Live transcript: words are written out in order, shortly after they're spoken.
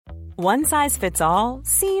One size fits all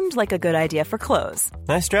seemed like a good idea for clothes.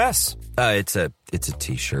 Nice dress. It's a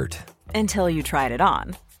t-shirt. Until you tried it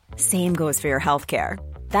on. Same goes for your healthcare.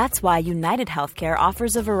 That's why United Healthcare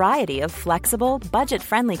offers a variety of flexible,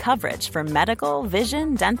 budget-friendly coverage for medical,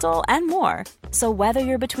 vision, dental, and more. So whether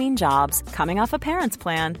you're between jobs, coming off a parent's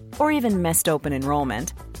plan, or even missed open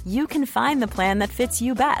enrollment, you can find the plan that fits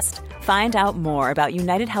you best. Find out more about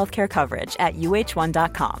United Healthcare coverage at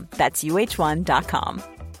uh1.com. That's uh1.com.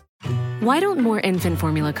 Why don't more infant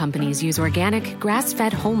formula companies use organic,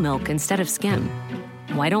 grass-fed whole milk instead of skim?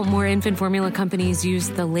 Why don't more infant formula companies use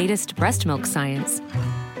the latest breast milk science?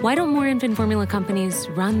 Why don't more infant formula companies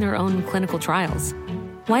run their own clinical trials?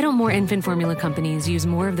 Why don't more infant formula companies use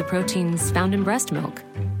more of the proteins found in breast milk?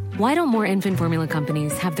 Why don't more infant formula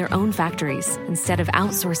companies have their own factories instead of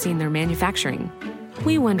outsourcing their manufacturing?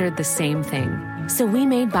 We wondered the same thing. So we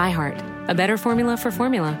made ByHeart, a better formula for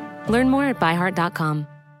formula. Learn more at byheart.com.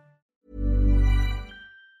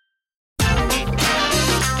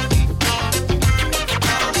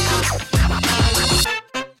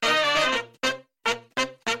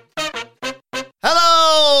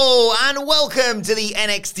 And welcome to the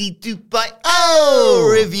NXT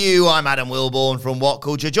 2.0 review. I'm Adam Wilborn from What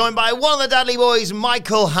Culture, joined by one of the Dudley boys,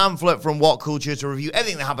 Michael Hamflett from What Culture, to review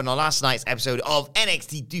everything that happened on last night's episode of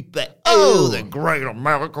NXT 2.0, the Great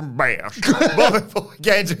American Bash. But before we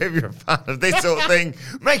get into it, if you're a fan of this sort of thing,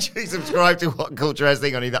 make sure you subscribe to What Culture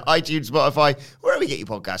Wrestling on either iTunes, Spotify, wherever you get your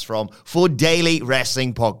podcasts from, for daily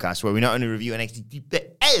wrestling podcasts, where we not only review NXT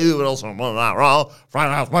 2.0, but also Raw,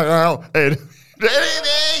 Friday Night SmackDown,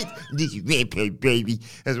 baby,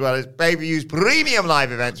 as well as pay-per-views, premium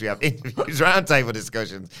live events. We have interviews, roundtable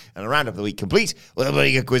discussions, and a round of the week complete with a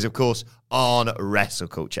very good quiz, of course, on wrestle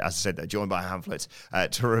culture. As I said, they're joined by Hamflett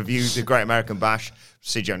to review the Great American Bash.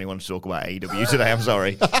 Sid only wanted to talk about AEW today. I'm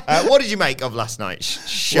sorry. What did you make of last night's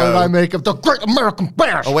show? What did I make of the Great American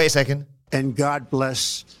Bash? Oh, wait a second. And God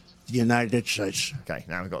bless the United States. Okay,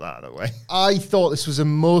 now we've got that out of the way. I thought this was a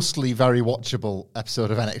mostly very watchable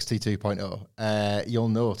episode of NXT 2.0. You'll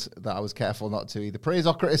note that I was careful not to either praise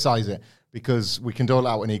or criticise it, because we can dole it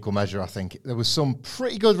out in equal measure, I think. There was some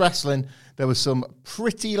pretty good wrestling. There was some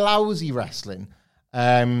pretty lousy wrestling.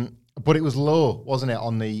 But it was low, wasn't it,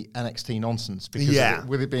 on the NXT nonsense? Because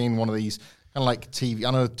with it being one of these kind of like TV,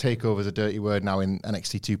 I know takeover is a dirty word now in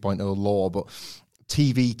NXT 2.0 lore, but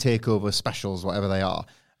TV takeover specials, whatever they are,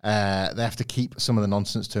 they have to keep some of the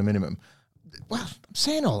nonsense to a minimum. Well, I'm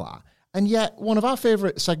saying all that. And yet, one of our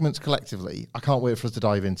favourite segments collectively, I can't wait for us to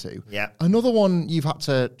dive into. Yeah. Another one you've had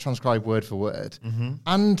to transcribe word for word. Mm-hmm.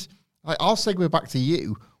 And I'll segue back to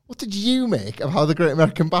you. What did you make of how the Great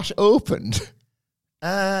American Bash opened?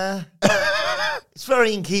 It's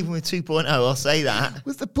very in keeping with 2.0, I'll say that.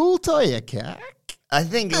 Was the bull tie a cack? I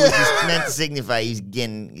think it was just meant to signify he's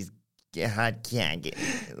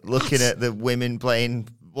looking at the women playing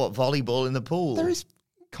volleyball in the pool. There is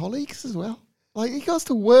colleagues as well. Like, he goes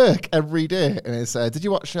to work every day, and it's did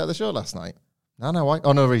you watch the show last night? No, why?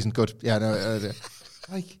 Oh, no reason. Good. Yeah, no.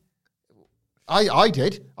 Like, I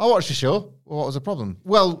did. I watched the show. Well, what was the problem?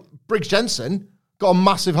 Well, Briggs Jensen got a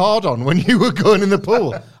massive hard-on when you were going in the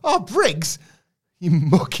pool. Oh, Briggs, you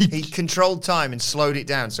mucky. He controlled time and slowed it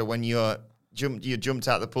down, so when you jumped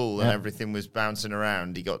out the pool and everything was bouncing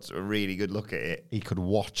around, he got a really good look at it. He could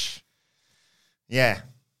watch. Yeah.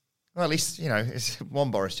 Well, at least, it's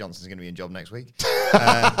one Boris Johnson's going to be in job next week.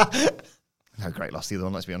 No great loss, the other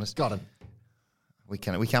one, let's be honest. Got him. We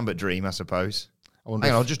can but dream, I suppose. Hang on,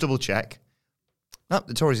 I'll just double check. No,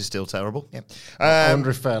 the Tories are still terrible. Yeah. I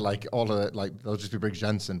wonder if all of it, they'll just be Briggs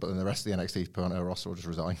Jensen, but then the rest of the NXT 2.0 roster will just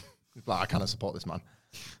resign. I cannot support this man.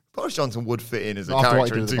 Boris Johnson would fit in as a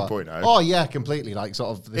character in 2.0. Oh, yeah, completely. Like,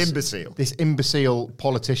 sort of this imbecile. This imbecile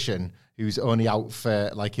politician who's only out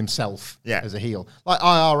for, like, himself as a heel. Like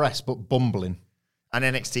IRS, but bumbling. And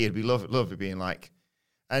NXT would be lovely being like,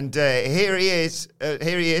 and here he is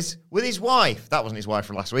with his wife. That wasn't his wife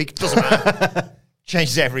from last week. Doesn't matter.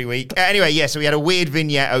 Changes every week. Anyway, so we had a weird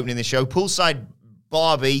vignette opening the show. Poolside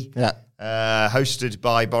Barbie. Yeah. Hosted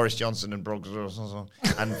by Boris Johnson and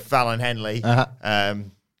Fallon Henley.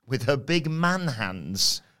 With her big man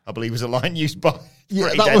hands, I believe was a line used by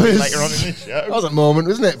that was later on in the show. That was a moment,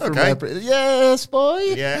 wasn't it? Okay. Yes, boy.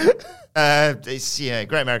 Yeah. It's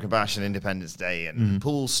Great American Bash and Independence Day and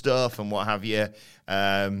pool stuff and what have you.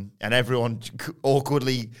 And everyone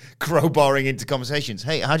awkwardly crowbarring into conversations.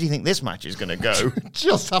 Hey, how do you think this match is going to go?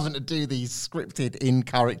 Just having to do these scripted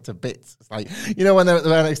in-character bits. It's like, when they're at the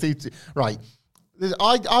NXT... Right.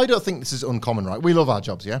 I don't think this is uncommon, right? We love our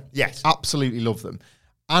jobs, yeah? Yes. Absolutely love them.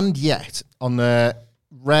 And yet, on the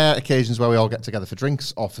rare occasions where we all get together for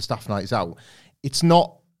drinks or for staff nights out, it's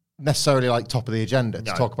not necessarily like top of the agenda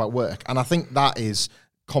to talk about work. And I think that is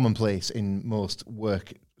commonplace in most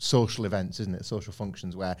work social events, isn't it? Social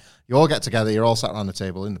functions where you all get together, you're all sat around the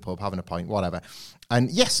table in the pub, having a pint, whatever. And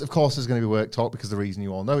yes, of course, there's going to be work talk because the reason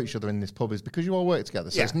you all know each other in this pub is because you all work together.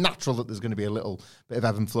 So it's natural that there's going to be a little bit of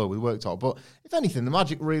ebb and flow with work talk. But if anything, the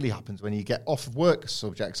magic really happens when you get off of work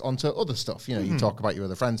subjects onto other stuff. You know, you talk about your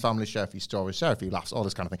other friends, family, share a few stories, share a few laughs, all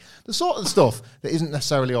this kind of thing. The sort of stuff that isn't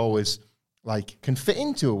necessarily always like can fit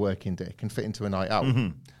into a working day, can fit into a night out.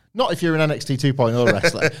 Not if you're an NXT 2.0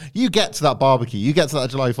 wrestler. You get to that barbecue, you get to that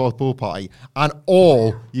July 4th pool party, and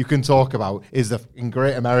all you can talk about is the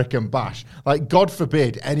Great American Bash. Like, God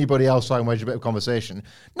forbid anybody else try and wedge a bit of conversation.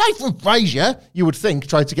 Nathan Frazier, you would think,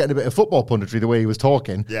 tried to get in a bit of football punditry the way he was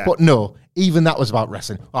talking. Yeah. But no, even that was about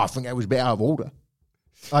wrestling. Oh, I think it was a bit out of order.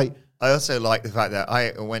 Like, I also like the fact that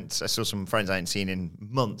I saw some friends I hadn't seen in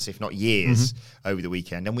months, if not years, over the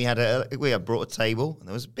weekend, and we had brought a table, and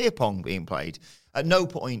there was beer pong being played. At no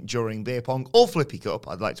point during beer pong or Flippy Cup,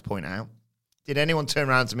 I'd like to point out, did anyone turn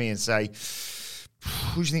around to me and say,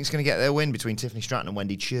 who do you think is going to get their win between Tiffany Stratton and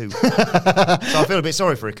Wendy Chu? So I feel a bit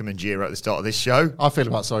sorry for Ickham and Jira at the start of this show. I feel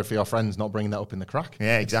about sorry for your friends not bringing that up in the crack.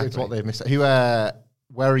 Yeah, exactly. It's what they've missed. Where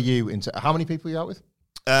are you into? How many people are you out with?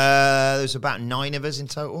 There's about 9 of us in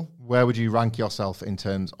total. Where would you rank yourself in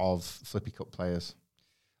terms of Flippy Cup players?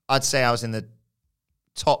 I'd say I was in the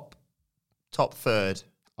top third.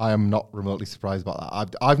 I am not remotely surprised about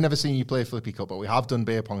that. I've never seen you play Flippy Cup, but we have done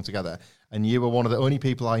beer pong together, and you were one of the only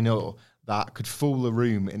people I know that could fool a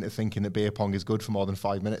room into thinking that beer pong is good for more than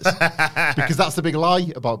 5 minutes. Because that's the big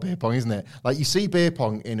lie about beer pong, isn't it? Like, you see beer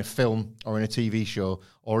pong in a film or in a TV show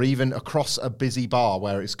or even across a busy bar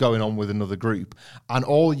where it's going on with another group, and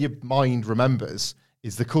all your mind remembers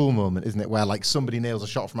is the cool moment, isn't it? Where like somebody nails a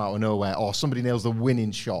shot from out of nowhere, or somebody nails the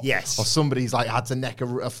winning shot. Yes. Or somebody's like had to neck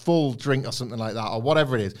a full drink or something like that, or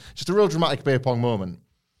whatever it is. Just a real dramatic beer pong moment.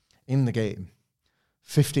 In the game,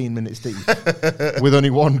 15 minutes deep, with only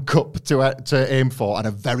one cup to aim for and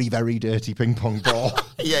a very, very dirty ping pong ball.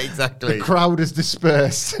 Yeah, exactly. The crowd is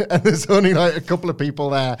dispersed and there's only like a couple of people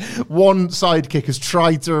there. One sidekick has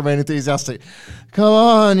tried to remain enthusiastic. Come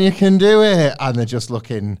on, you can do it. And they're just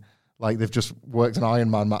looking like they've just worked an Iron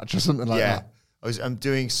Man match or something like that. I'm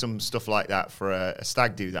doing some stuff like that for a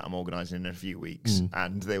stag do that I'm organising in a few weeks.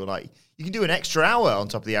 And they were like, you can do an extra hour on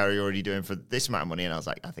top of the hour you're already doing for this amount of money. And I was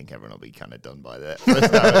like, I think everyone will be kind of done by the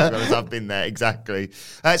first hour. I've been there, exactly.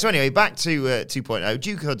 So anyway, back to 2.0.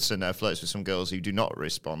 Duke Hudson flirts with some girls who do not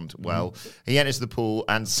respond well. He enters the pool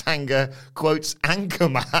and Sanga quotes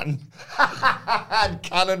Anchorman and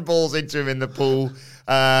cannonballs into him in the pool.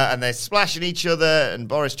 And they're splashing each other, and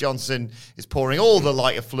Boris Johnson is pouring all the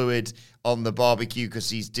lighter fluid on the barbecue because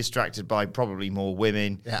he's distracted by probably more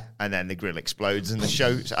women. Yeah. And then the grill explodes, and the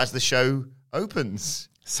show opens.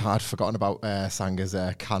 So I'd forgotten about Sanga's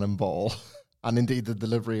cannonball, and indeed the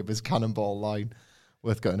delivery of his cannonball line.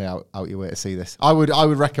 Worth going out your way to see this. I would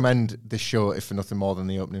recommend this show if for nothing more than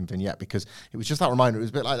the opening vignette, because it was just that reminder. It was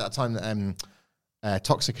a bit like that time that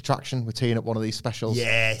Toxic Attraction were teeing up one of these specials.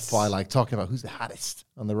 Yes. By like talking about who's the hottest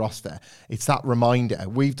on the roster. It's that reminder.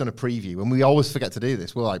 We've done a preview, and we always forget to do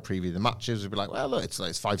this. We'll like preview the matches. We'll be like, well, look, it's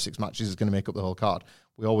 5-6 matches. It's going to make up the whole card.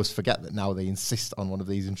 We always forget that now they insist on one of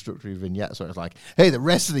these introductory vignettes where it's like, hey, the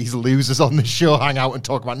rest of these losers on the show hang out and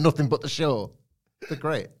talk about nothing but the show. They're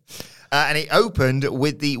great. And it opened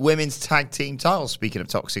with the women's tag team titles. Speaking of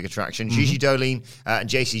Toxic Attraction, Gigi Dolin and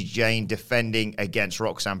Jacy Jayne defending against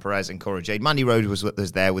Roxanne Perez and Cora Jade. Mandy Rose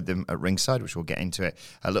was there with them at ringside, which we'll get into it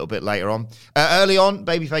a little bit later on. Early on,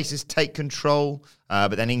 babyfaces take control,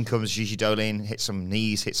 but then in comes Gigi Dolin, hits some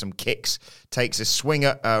knees, hits some kicks, takes a swing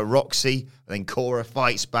at Roxy. Then Cora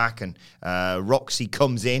fights back, and Roxy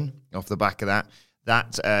comes in off the back of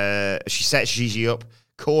that. She sets Gigi up.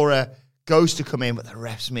 Cora goes to come in, but the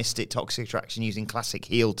refs missed it. Toxic Attraction using classic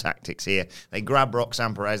heel tactics here. They grab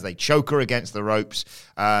Roxanne Perez. They choke her against the ropes.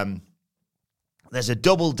 There's a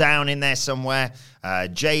double down in there somewhere. Cora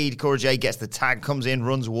Jade gets the tag, comes in,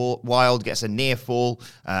 runs wild, gets a near fall.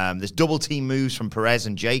 There's double team moves from Perez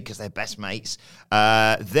and Jade because they're best mates.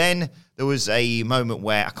 Then there was a moment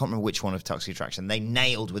where, I can't remember which one of Toxic Attraction, they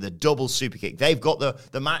nailed with a double super kick. They've got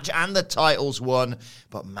the match and the titles won,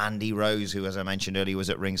 but Mandy Rose, who, as I mentioned earlier, was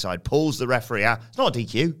at ringside, pulls the referee out. It's not a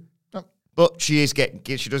DQ. No. But she does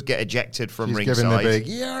get ejected from ringside. She's giving the big,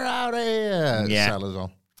 you're out of here. Yeah. As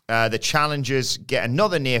well. The challengers get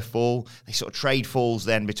another near fall. They sort of trade falls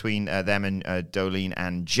then between them and Dolin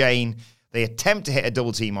and Jayne. They attempt to hit a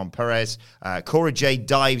double team on Perez. Cora Jade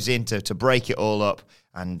dives in to break it all up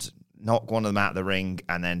and knock one of them out of the ring.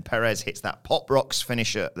 And then Perez hits that Pop Rocks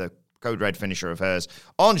finisher, the Code Red finisher of hers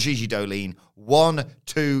on Gigi Dolin. 1,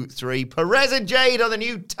 2, 3. Perez and Jade are the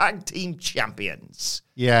new tag team champions.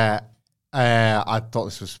 Yeah, I thought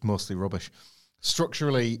this was mostly rubbish.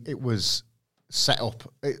 Structurally, it was set up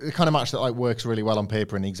the kind of match that works really well on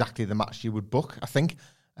paper and exactly the match you would book, I think.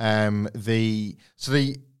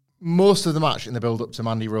 Most of the match in the build up to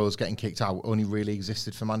Mandy Rose getting kicked out only really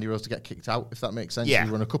existed for Mandy Rose to get kicked out, if that makes sense. Yeah.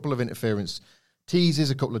 You run a couple of interference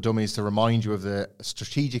teases, a couple of dummies to remind you of the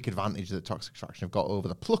strategic advantage that Toxic Attraction have got over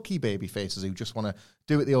the plucky baby faces who just want to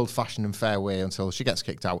do it the old-fashioned and fair way until she gets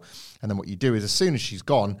kicked out. And then what you do is as soon as she's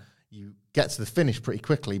gone, you get to the finish pretty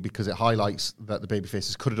quickly because it highlights that the baby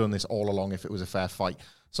faces could have done this all along if it was a fair fight.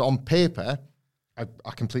 So on paper,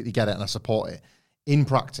 I completely get it and I support it. In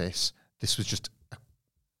practice, this was just a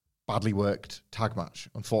badly worked tag match,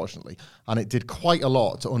 unfortunately. And it did quite a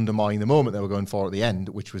lot to undermine the moment they were going for at the end,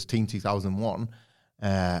 which was Team 2001.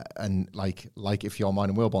 And like if you're mine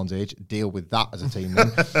and Wilborn's age, deal with that as a team.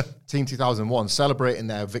 Then Team 2001 celebrating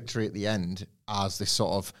their victory at the end as this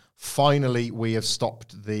sort of finally we have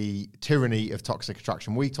stopped the tyranny of Toxic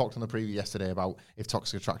Attraction. We talked on the preview yesterday about if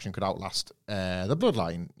Toxic Attraction could outlast the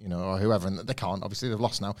Bloodline, or whoever, and they can't. Obviously, they've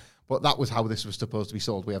lost now. But that was how this was supposed to be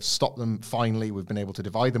sold. We have stopped them finally. We've been able to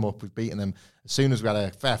divide them up. We've beaten them. As soon as we had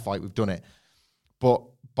a fair fight, we've done it. But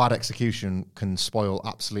bad execution can spoil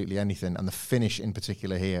absolutely anything. And the finish in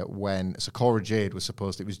particular here, when Sakura Jade was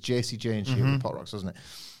supposed, it was JCJ and Shield with Pot Rocks, wasn't it?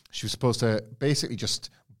 She was supposed to basically just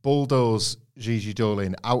bulldoze Gigi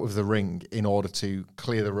Dolin out of the ring in order to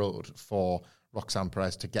clear the road for Roxanne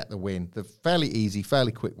Perez to get the win. The fairly easy,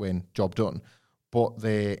 fairly quick win, job done. But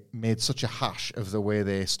they made such a hash of the way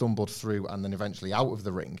they stumbled through and then eventually out of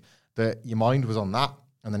the ring that your mind was on that.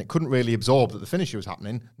 And then it couldn't really absorb that the finish was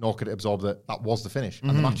happening, nor could it absorb that that was the finish and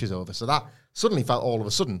the match is over. So that suddenly felt all of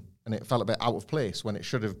a sudden, and it felt a bit out of place when it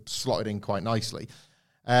should have slotted in quite nicely.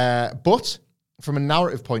 But from a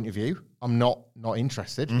narrative point of view, I'm not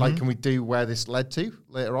interested. Can we do where this led to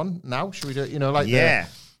later on now? Should we do it? Yeah.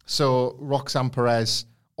 So Roxanne Perez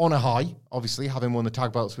on a high, obviously, having won the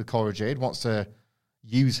tag belts with Cora Jade, wants to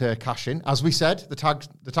use her cash in. As we said, the tag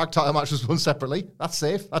title match was won separately. That's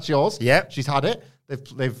safe. That's yours. Yeah. She's had it.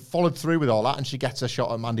 They've followed through with all that, and she gets a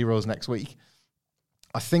shot at Mandy Rose next week.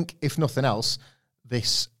 I think, if nothing else,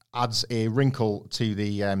 this adds a wrinkle to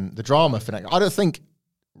the drama for next. I don't think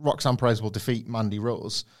Roxanne Perez will defeat Mandy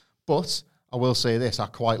Rose, but I will say this: I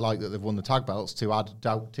quite like that they've won the tag belts to add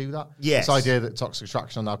doubt to that. Yes. This idea that Toxic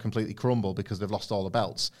Attraction will now completely crumble because they've lost all the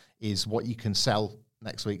belts is what you can sell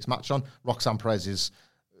next week's match on. Roxanne Perez is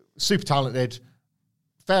super talented,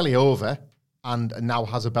 fairly over, and now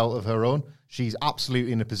has a belt of her own. She's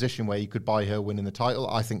absolutely in a position where you could buy her winning the title.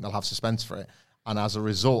 I think they'll have suspense for it. And as a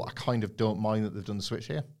result, I kind of don't mind that they've done the switch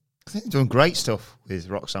here. I think they're doing great stuff with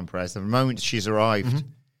Roxanne Perez. The moment she's arrived...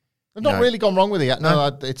 They've not really gone wrong with it yet.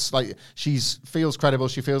 No, it's like she feels credible.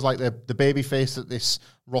 She feels like the baby face that this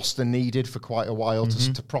roster needed for quite a while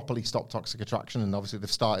to properly stop Toxic Attraction. And obviously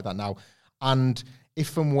they've started that now. And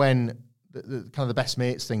if and when the kind of the best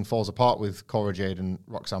mates thing falls apart with Cora Jade and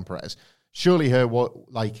Roxanne Perez, surely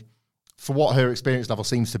for what her experience level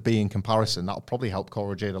seems to be in comparison, that'll probably help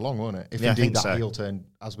Cora Jade along, won't it? If indeed that heel turn,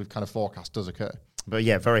 as we've kind of forecast, does occur. But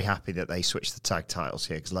yeah, very happy that they switched the tag titles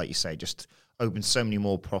here because, like you say, just opened so many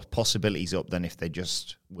more possibilities up than if they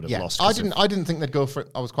just would have lost. I didn't think they'd go for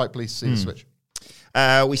it. I was quite pleased to see the switch.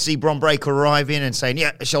 We see Bron Breakker arriving and saying,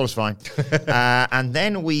 "Yeah, the shoulder's fine," and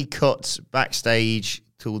then we cut backstage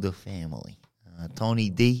to the family.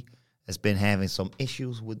 Tony D has been having some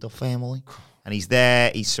issues with the family. And he's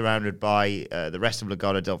there. He's surrounded by the rest of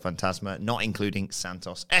Legado del Fantasma, not including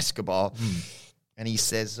Santos Escobar. And he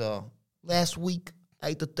says, last week, I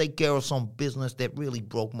had to take care of some business that really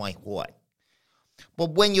broke my heart.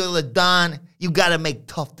 But when you're the Don, you got to make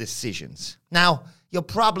tough decisions. Now, you're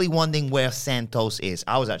probably wondering where Santos is.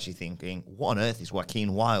 I was actually thinking, what on earth is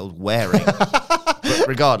Joaquin Wilde wearing? But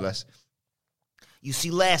regardless, you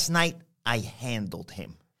see, last night, I handled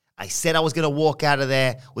him. I said I was going to walk out of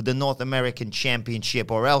there with the North American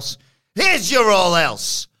Championship or else. Here's your all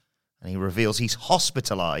else. And he reveals he's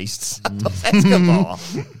hospitalized. Santos Escobar.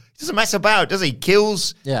 He doesn't mess about, does he?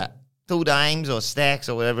 Kills 2 dimes or stacks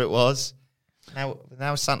or whatever it was.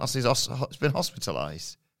 Now Santos has been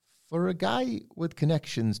hospitalized. For a guy with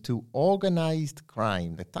connections to organized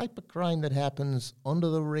crime, the type of crime that happens under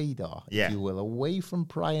the radar, if you will, away from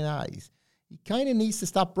prying eyes, he kind of needs to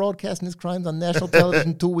stop broadcasting his crimes on national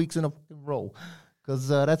television 2 weeks in a row. Because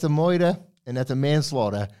that's a murder and that's a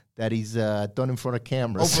manslaughter that he's done in front of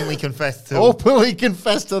cameras. Openly confessed to. Openly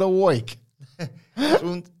confessed to the wake.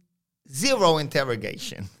 Zero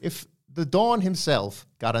interrogation. If the Dawn himself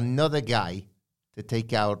got another guy to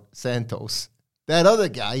take out Santos. That other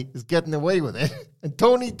guy is getting away with it. And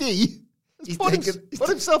Tony D put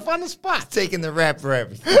himself on the spot. Taking the rap for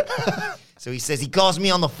everything. So he says he calls me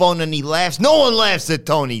on the phone and he laughs. No one laughs at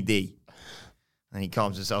Tony D. And he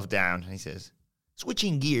calms himself down and he says,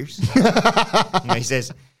 switching gears. And he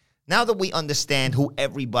says, now that we understand who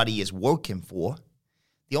everybody is working for,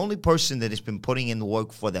 the only person that has been putting in the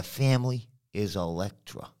work for the family is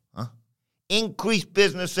Elektra. Increased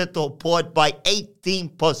business at the port by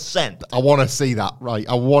 18%. I want to see that, right?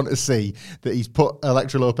 I want to see that he's put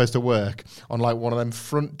Elektra Lopez to work on like one of them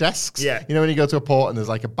front desks. Yeah. You know when you go to a port and there's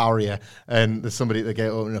like a barrier and there's somebody at the gate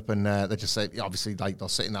opening up and they just say, obviously, like they'll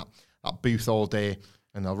sit in that booth all day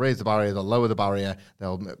and they'll raise the barrier, they'll lower the barrier,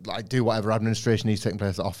 they'll like do whatever administration needs taking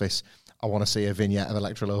place at the office. I want to see a vignette of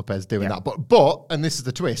Elektra Lopez doing that. But, and this is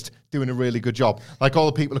the twist, doing a really good job. Like all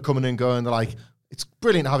the people are coming and going, they're like, it's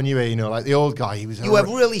brilliant having you here, you know, like the old guy. You have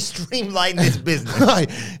really streamlined this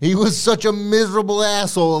business. He was such a miserable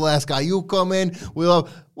asshole, the last guy. You come in, we're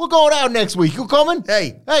going out next week. You coming?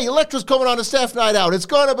 Hey, Elektra's coming on a staff night out. It's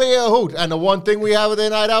going to be a hoot. And the one thing we have at the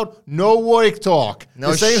night out, no work talk.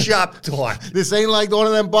 No shop talk. This ain't like one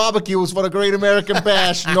of them barbecues for the Great American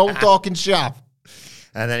Bash. No talking shop.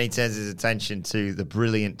 And then he turns his attention to the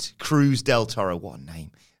brilliant Cruz del Toro, what a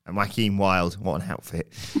name. And Joaquin Wilde, what an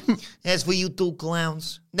outfit. As for you two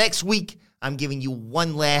clowns, next week, I'm giving you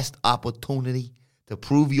one last opportunity to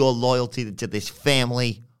prove your loyalty to this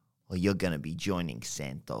family, or you're going to be joining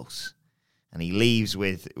Santos. And he leaves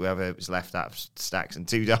with whoever was left out of Stacks and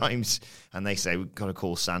Two Dimes, and they say, we've got to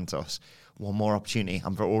call Santos. One more opportunity.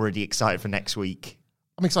 I'm already excited for next week.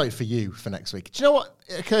 I'm excited for you for next week. Do you know what?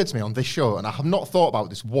 It occurred to me on this show, and I have not thought about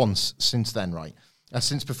this once since then, right?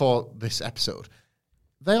 Since before this episode.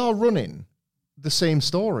 They are running the same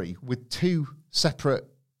story with two separate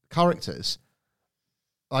characters,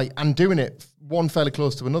 like, and doing it one fairly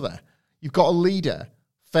close to another. You've got a leader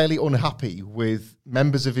fairly unhappy with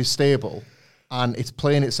members of his stable, and it's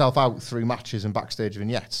playing itself out through matches and backstage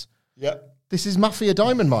vignettes. Yep. This is Mafia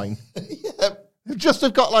Diamond Mine. Yep.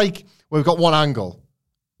 We've got one angle.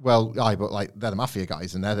 Well, but like they're the Mafia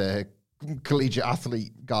guys and they're the collegiate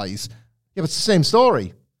athlete guys. Yeah, but it's the same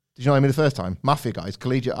story. Did you know what I mean the first time? Mafia guys,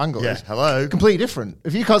 collegiate angles. Yeah, hello. Completely different.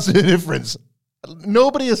 If you can't see the difference,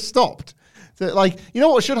 nobody has stopped. So, like, you know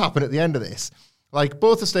what should happen at the end of this? Like,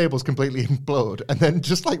 both the stables completely implode, and then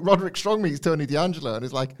just like Roderick Strong meets Tony D'Angelo, and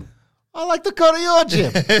is like, I like the cut of your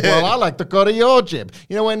jib. Well, I like the cut of your jib.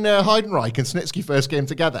 You know when Heidenreich and Snitsky first came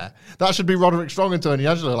together? That should be Roderick Strong and Tony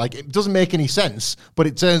D'Angelo. Like, it doesn't make any sense, but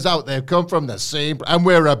it turns out they've come from the same... And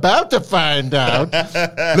we're about to find out.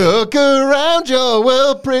 Look around your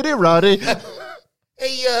world, pretty Roddy.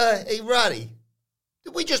 Hey, Roddy.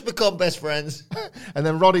 Did we just become best friends? And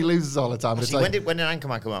then Roddy loses all the time. Actually, when did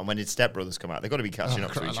Anchorman come out and when did Step Brothers come out? They've got to be catching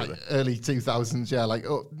up to each other. Early 2000s, yeah. Like,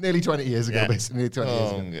 nearly 20 years ago, basically. Nearly 20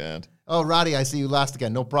 years ago. Oh, God. Oh, Roddy, I see you last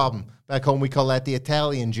again. No problem. Back home, we call that the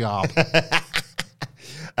Italian job.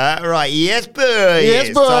 Right. Yes, boy. Yes,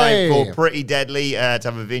 it's boy. time for Pretty Deadly to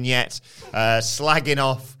have a vignette slagging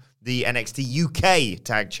off the NXT UK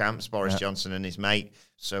tag champs, Boris Johnson and his mate.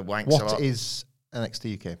 So wanks a lot. What is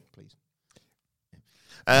NXT UK, please?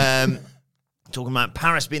 Talking about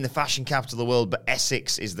Paris being the fashion capital of the world, but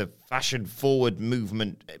Essex is the fashion forward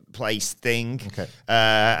movement place thing. Okay.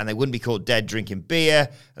 And they wouldn't be called dead drinking beer.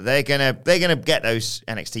 They're gonna get those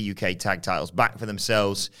NXT UK tag titles back for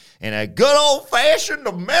themselves in a good old fashioned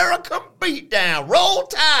American beatdown. Roll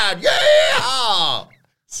Tide, yeah!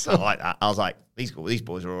 So I like that. I was like, these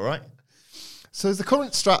boys are all right. So is the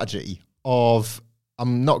current strategy of,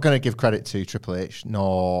 I'm not going to give credit to Triple H,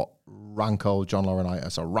 nor rank old John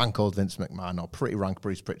Laurinaitis, or rank old Vince McMahon, or pretty rank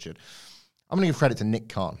Bruce Pritchard. I'm going to give credit to Nick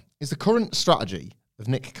Khan. Is the current strategy of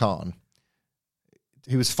Nick Khan,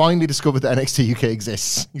 who has finally discovered that NXT UK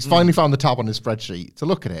exists, he's finally found the tab on his spreadsheet, to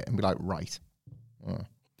look at it and be like, right,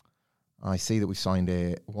 I see that we signed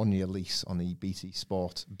a 1-year lease on the BT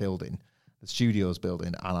Sport building, the studios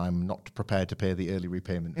building, and I'm not prepared to pay the early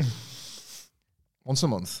repayment. Once a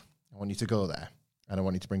month, I want you to go there. And I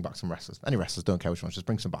want you to bring back some wrestlers. Any wrestlers, don't care which ones, just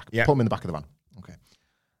bring some back. Yeah. Put them in the back of the van.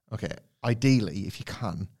 Okay. Ideally, if you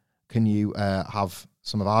can you have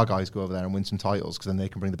some of our guys go over there and win some titles, because then they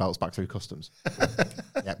can bring the belts back through customs.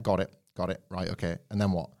 Yep, got it. Right, okay. And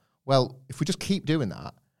then what? Well, if we just keep doing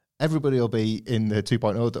that, everybody will be in the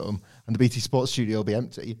 2.0 dome and the BT Sports studio will be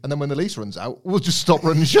empty. And then when the lease runs out, we'll just stop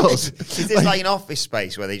running shows. Is this like an office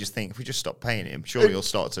space where they just think, if we just stop paying him, surely he'll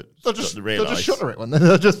start to realise? They'll just shutter it.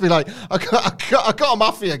 They'll just be like, I got a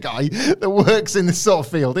mafia guy that works in this sort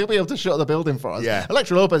of field. He'll be able to shutter the building for us. Yeah.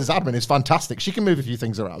 Electra Lopez's admin is fantastic. She can move a few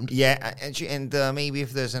things around. Yeah, and maybe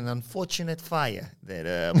if there's an unfortunate fire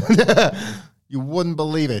that... You wouldn't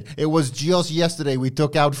believe it. It was just yesterday we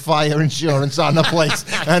took out fire insurance on the place,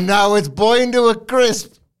 and now it's boiling to a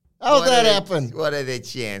crisp. How'd that happen? What are the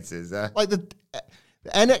chances? Like the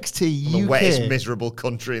NXT UK. The wettest miserable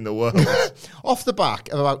country in the world. Off the back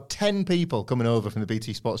of about 10 people coming over from the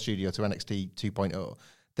BT Sports studio to NXT 2.0,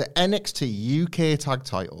 the NXT UK tag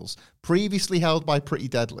titles, previously held by Pretty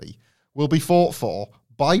Deadly, will be fought for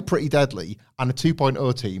by Pretty Deadly and a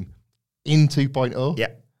 2.0 team in 2.0. Yeah.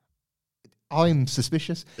 I'm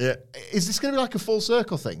suspicious. Yeah. Is this going to be like a full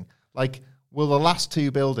circle thing? Like, will the last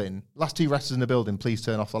two wrestlers in the building please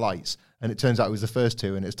turn off the lights? And it turns out it was the first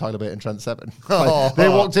two, and it's Tyler Bate and Trent Seven. Like, they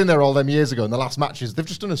walked in there all them years ago, and the last matches, they've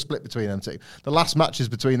just done a split between them two. The last match is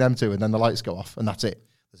between them two, and then the lights go off, and that's it.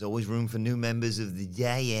 There's always room for new members of the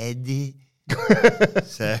Dyad.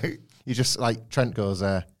 So you just, like, Trent goes,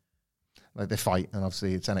 like, they fight, and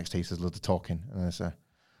obviously it's NXT, so there's loads of talking, and there's,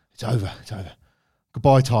 it's over.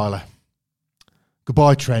 Goodbye, Tyler.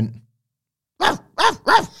 Goodbye, Trent.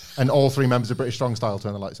 And all three members of British Strong Style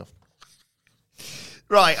turn the lights off.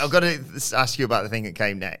 Right, I've got to ask you about the thing that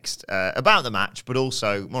came next. About the match, but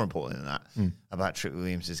also, more important than that, about Trick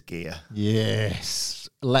Williams' gear. Yes.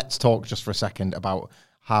 Let's talk just for a second about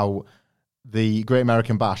how the Great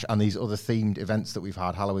American Bash and these other themed events that we've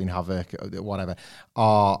had, Halloween Havoc, whatever,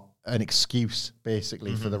 are an excuse,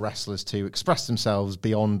 basically, for the wrestlers to express themselves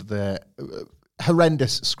beyond the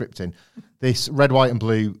horrendous scripting. This red, white, and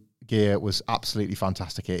blue gear was absolutely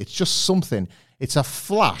fantastic here. It's just something. It's a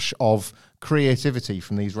flash of creativity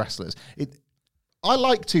from these wrestlers. I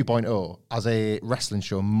like 2.0 as a wrestling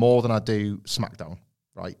show more than I do SmackDown,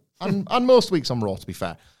 right? And most weeks on Raw, to be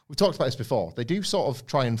fair. We've talked about this before. They do sort of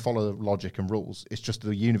try and follow logic and rules. It's just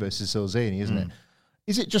the universe is so zany, isn't it?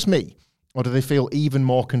 Is it just me? Or do they feel even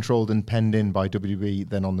more controlled and penned in by WWE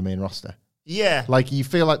than on the main roster? Yeah. Like, you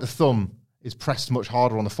feel like the thumb is pressed much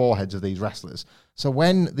harder on the foreheads of these wrestlers. So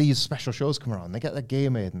when these special shows come around, they get their gear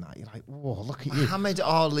made and that, you're like, whoa, look at you. Muhammad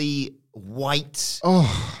Ali white.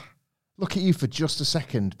 Oh, look at you for just a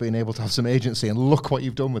second being able to have some agency, and look what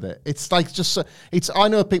you've done with it. It's like just, I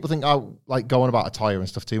know people think, like going about attire and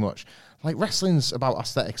stuff too much. Like, wrestling's about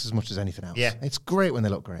aesthetics as much as anything else. Yeah. It's great when they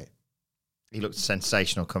look great. He looked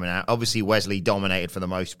sensational coming out. Obviously, Wesley dominated for the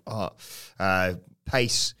most part.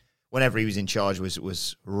 Pace, whenever he was in charge,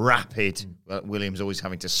 was rapid. Williams always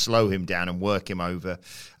having to slow him down and work him over.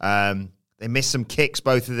 They missed some kicks,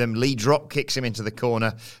 both of them. Lee drop kicks him into the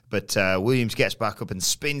corner, but Williams gets back up and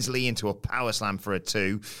spins Lee into a power slam for a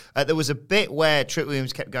 2. There was a bit where Trick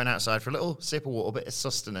Williams kept going outside for a little sip of water, a bit of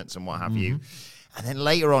sustenance and what have you. And then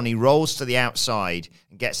later on, he rolls to the outside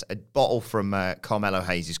and gets a bottle from Carmelo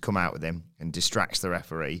Hayes, who's come out with him, and distracts the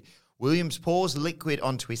referee. Williams pours liquid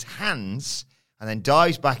onto his hands and then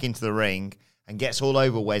dives back into the ring and gets all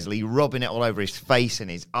over Wesley, rubbing it all over his face and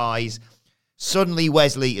his eyes. Suddenly,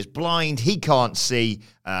 Wesley is blind. He can't see.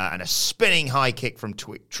 And a spinning high kick from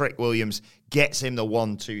Trick Williams gets him the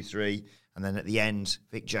 1, 2, 3. And then at the end,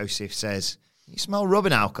 Vic Joseph says, "You smell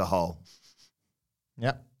rubbing alcohol."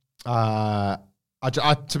 Yeah.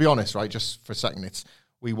 To be honest, right, just for a second,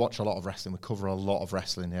 we watch a lot of wrestling. We cover a lot of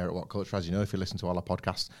wrestling here at What Culture, as you know, if you listen to all our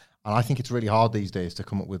podcasts. And I think it's really hard these days to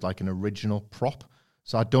come up with like an original prop.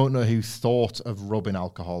 So I don't know who thought of rubbing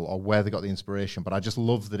alcohol or where they got the inspiration, but I just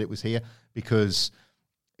love that it was here because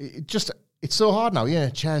it's so hard now. Yeah,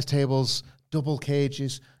 chairs, tables, double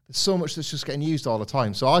cages. There's so much that's just getting used all the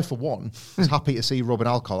time. So I, for one, was happy to see rubbing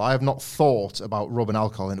alcohol. I have not thought about rubbing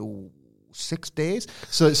alcohol in 6 days.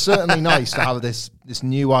 So it's certainly nice to have this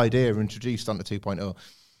new idea introduced onto 2.0.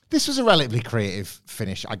 This was a relatively creative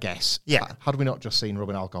finish, I guess. Yeah. Had we not just seen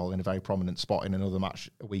rubbing alcohol in a very prominent spot in another match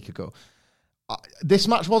a week ago? This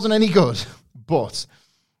match wasn't any good, but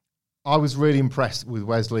I was really impressed with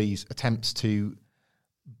Wesley's attempts to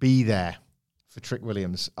be there for Trick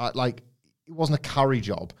Williams. It wasn't a carry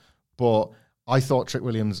job, but I thought Trick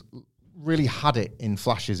Williams really had it in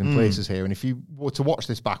flashes and places here. And if you were to watch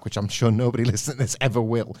this back, which I'm sure nobody listening to this ever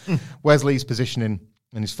will, Wesley's positioning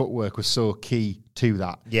and his footwork was so key to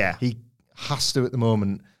that. Yeah. He has to, at the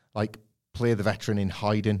moment, like, play the veteran in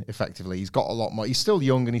hiding effectively. He's got a lot more. He's still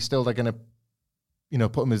young, and they're going to,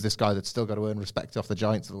 put him as this guy that's still got to earn respect off the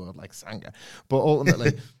giants of the world, like Sanga. But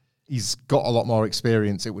ultimately, he's got a lot more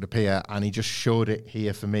experience, it would appear, and he just showed it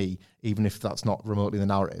here for me, even if that's not remotely the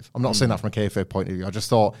narrative. I'm not saying that from a kayfabe point of view. I just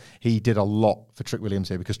thought he did a lot for Trick Williams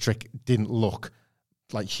here because Trick didn't look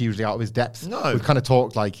like hugely out of his depth. No. We've kind of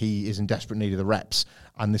talked like he is in desperate need of the reps,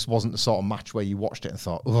 and this wasn't the sort of match where you watched it and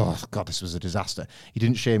thought, oh, God, this was a disaster. He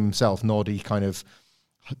didn't shame himself, nor did he kind of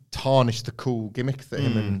tarnish the cool gimmick that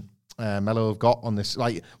him and Mello have got on this,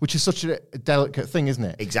 like, which is such a delicate thing, isn't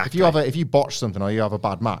it? Exactly. If you botch something or you have a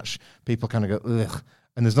bad match, people kind of go, ugh.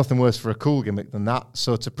 And there's nothing worse for a cool gimmick than that.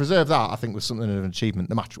 So to preserve that, I think was something of an achievement.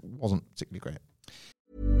 The match wasn't particularly great.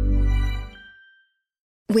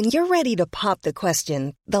 When you're ready to pop the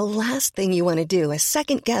question, the last thing you want to do is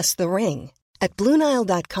second-guess the ring. At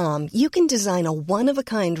BlueNile.com, you can design a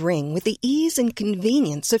one-of-a-kind ring with the ease and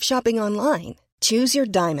convenience of shopping online. Choose your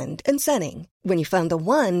diamond and setting. When you find the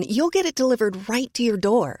one, you'll get it delivered right to your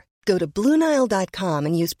door. Go to BlueNile.com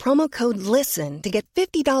and use promo code LISTEN to get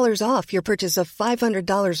 $50 off your purchase of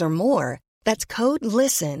 $500 or more. That's code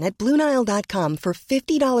LISTEN at BlueNile.com for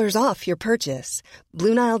 $50 off your purchase.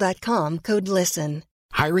 BlueNile.com, code LISTEN.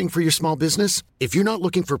 Hiring for your small business? If you're not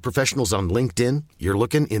looking for professionals on LinkedIn, you're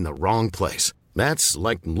looking in the wrong place. That's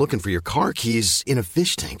like looking for your car keys in a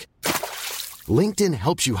fish tank. LinkedIn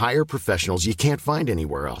helps you hire professionals you can't find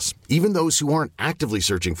anywhere else, even those who aren't actively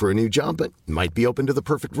searching for a new job but might be open to the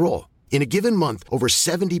perfect role. In a given month, over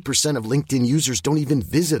 70% of LinkedIn users don't even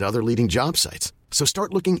visit other leading job sites. So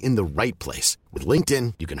start looking in the right place. With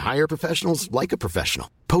LinkedIn, you can hire professionals like a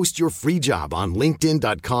professional. Post your free job on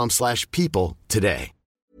linkedin.com/people today.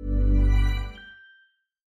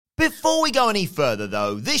 Before we go any further,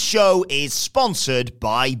 though, this show is sponsored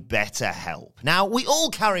by BetterHelp. Now, we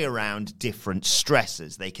all carry around different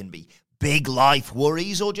stressors. They can be big life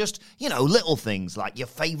worries or just, little things like your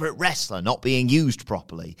favorite wrestler not being used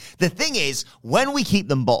properly. The thing is, when we keep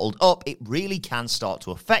them bottled up, it really can start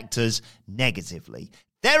to affect us negatively.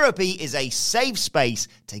 Therapy is a safe space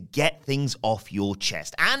to get things off your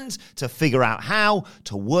chest and to figure out how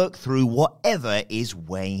to work through whatever is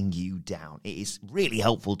weighing you down. It is really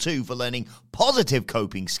helpful too for learning positive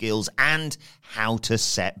coping skills and how to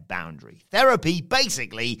set boundaries. Therapy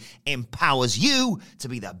basically empowers you to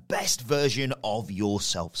be the best version of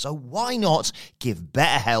yourself. So why not give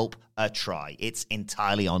BetterHelp a try? It's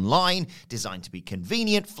entirely online, designed to be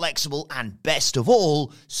convenient, flexible, and best of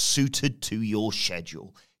all, suited to your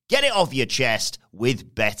schedule. Get it off your chest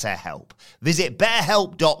with BetterHelp. Visit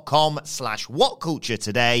betterhelp.com/whatculture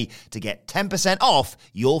today to get 10% off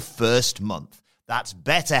your first month. That's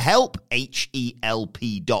BetterHelp,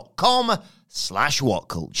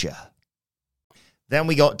 HELP.com/whatculture. Then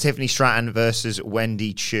we got Tiffany Stratton versus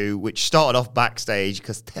Wendy Choo, which started off backstage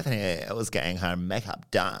because Tiffany was getting her makeup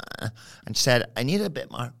done. And she said, I need a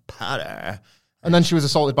bit more powder. And then she was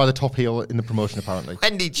assaulted by the top heel in the promotion, apparently.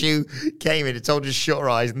 Wendy Choo came in and told her to shut her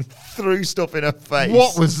eyes and threw stuff in her face.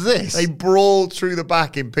 What was this? They brawled through the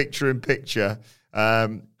back in picture-in-picture.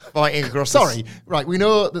 Fighting across Sorry, right, we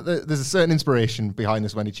know that there's a certain inspiration behind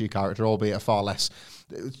this Wendy Choo character, albeit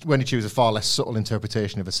Wendy Choo is a far less subtle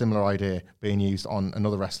interpretation of a similar idea being used on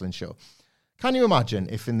another wrestling show. Can you imagine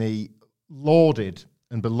if in the lauded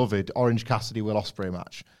and beloved Orange Cassidy-Will Ospreay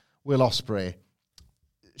match, Will Ospreay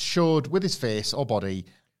showed with his face or body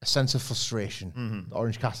a sense of frustration.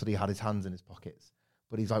 Orange Cassidy had his hands in his pockets,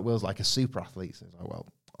 but he's like, Will's like a super athlete, so he's like,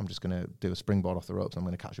 well, I'm just going to do a springboard off the ropes, I'm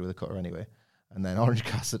going to catch you with a cutter anyway. And then Orange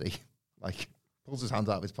Cassidy, pulls his hands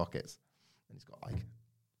out of his pockets, and he's got,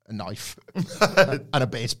 a knife and a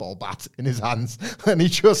baseball bat in his hands. And he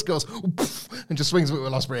just goes, and just swings with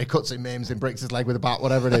Will Ospreay, cuts him, maims him, breaks his leg with a bat,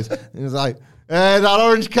 whatever it is. And he's like, that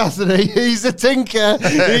Orange Cassidy, he's a tinker.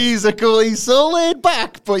 He's so laid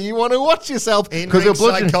back, but you want to watch yourself. In ring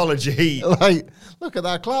psychology. Look at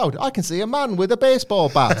that cloud. I can see a man with a baseball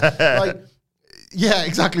bat. Yeah,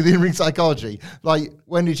 exactly, the in-ring psychology.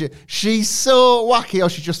 When did you... She's so wacky how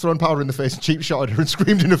she's just thrown powder in the face and cheap shotted her and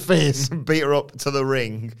screamed in her face. Beat her up to the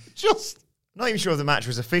ring. Just... Not even sure if the match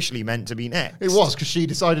was officially meant to be next. It was, because she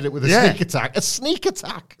decided it with a sneak attack. A sneak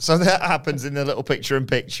attack! So that happens in the little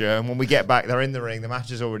picture-in-picture, and when we get back, they're in the ring. The match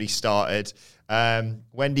has already started.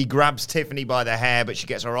 Wendy grabs Tiffany by the hair, but she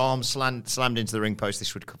gets her arm slammed into the ring post.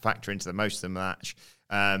 This would factor into most of the match.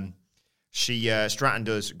 Stratton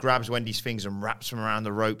grabs Wendy's fingers and wraps them around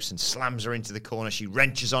the ropes and slams her into the corner. She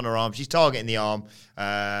wrenches on her arm. She's targeting the arm.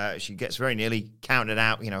 She gets very nearly counted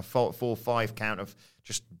out, 4-5 count of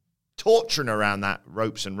just torturing her around that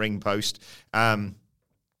ropes and ring post.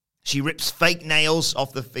 She rips fake nails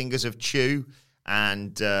off the fingers of Choo,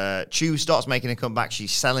 and Choo starts making a comeback.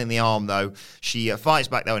 She's selling the arm, though. She fights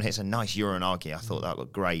back, though, and hits a nice Uranagi. I thought that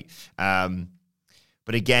looked great. But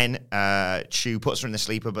But again, Chu puts her in the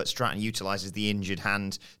sleeper, but Stratton utilizes the injured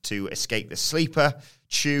hand to escape the sleeper.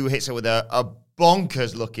 Chu hits her with a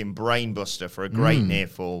bonkers-looking brainbuster for a great near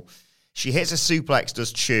fall. She hits a suplex,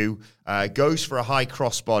 does Chu, goes for a high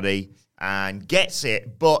crossbody and gets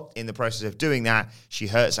it, but in the process of doing that, she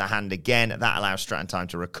hurts her hand again. That allows Stratton time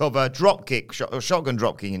to recover. Shotgun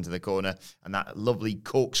dropkick into the corner, and that lovely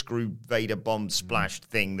corkscrew Vader bomb splashed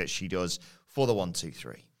thing that she does for the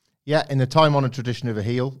 1-2-3. Yeah, in the time-honored tradition of a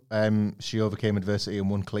heel, she overcame adversity and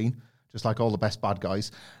won clean, just like all the best bad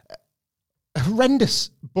guys.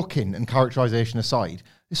 Horrendous booking and characterization aside,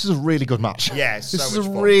 this is a really good match. Yeah, this is a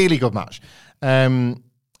really good match. It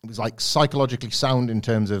was like psychologically sound in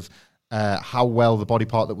terms of how well the body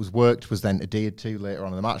part that was worked was then adhered to later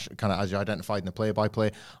on in the match, kind of as you identified in the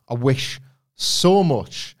play-by-play. I wish so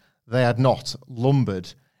much they had not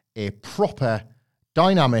lumbered a proper,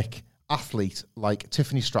 dynamic athlete like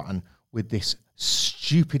Tiffany Stratton with this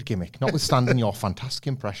stupid gimmick, notwithstanding your fantastic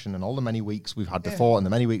impression and all the many weeks we've had before and the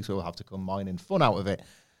many weeks we'll have to come mining fun out of it.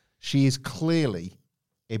 She is clearly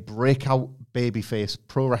a breakout babyface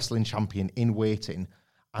pro wrestling champion in waiting,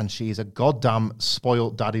 and she is a goddamn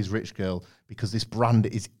spoiled daddy's rich girl because this brand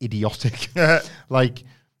is idiotic. Like,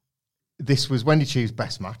 this was Wendy Chu's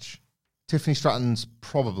best match. Tiffany Stratton's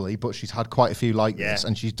probably, but she's had quite a few like this,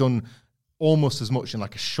 and she's done almost as much in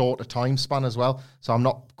like a shorter time span as well. So I'm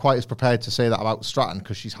not quite as prepared to say that about Stratton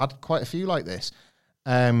because she's had quite a few like this.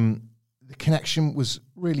 The connection was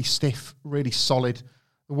really stiff, really solid.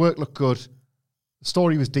 The work looked good. The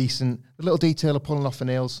story was decent. The little detail of pulling off the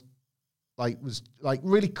nails was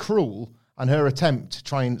really cruel, and her attempt to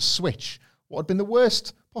try and switch what had been the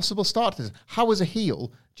worst possible start to this. How, as a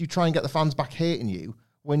heel, do you try and get the fans back hating you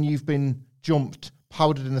when you've been jumped,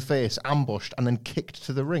 powdered in the face, ambushed, and then kicked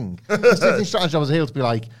to the ring? Tiffany Stratton's job as a heel to be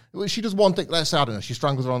like, she does one thing, let's say, I don't know, she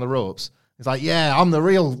strangles her on the ropes. It's like, yeah, I'm the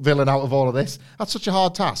real villain out of all of this. That's such a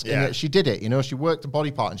hard task. Yeah. And yet she did it, she worked the body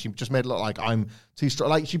part and she just made it look like I'm too strong.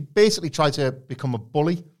 Like, she basically tried to become a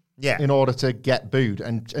bully in order to get booed,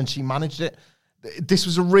 and she managed it. This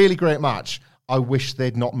was a really great match. I wish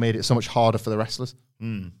they'd not made it so much harder for the wrestlers.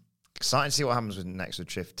 Excited to see what happens next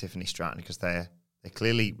with Tiffany Stratton, because they're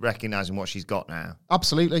clearly recognising what she's got now.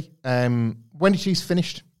 Absolutely. When she's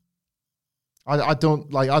finished, I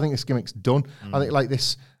think this gimmick's done. I think like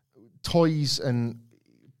this toys and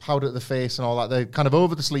powder at the face and all that, they're kind of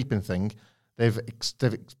over the sleeping thing. They've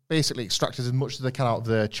basically extracted as much as they can out of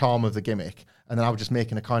the charm of the gimmick, and then I was just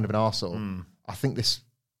making a kind of an arsehole. I think this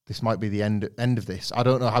might be the end of this. I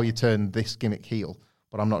don't know how you turn this gimmick heel,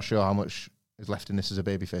 but I'm not sure how much is left in this as a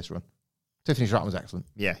babyface run. Tiffany Stratton was excellent.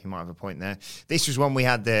 Yeah, you might have a point there. This was when we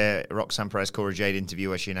had the Roxanne Perez-Cora Jade interview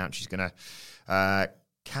where she announced she's going to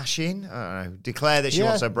cash in, declare that she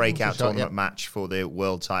wants a breakout tournament match for the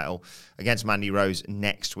world title against Mandy Rose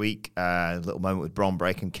next week. A little moment with Bron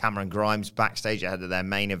Breakker and Cameron Grimes backstage ahead of their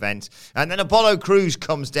main event. And then Apollo Crews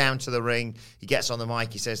comes down to the ring. He gets on the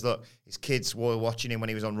mic. He says, look, his kids were watching him when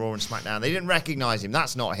he was on Raw and SmackDown. They didn't recognize him.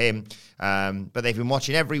 That's not him. But they've been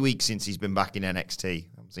watching every week since he's been back in NXT. I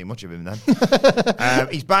haven't seen much of him then.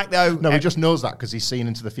 He's back, though. No, he just knows that because he's seen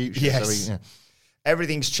into the future. Yes. So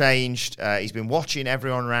everything's changed. He's been watching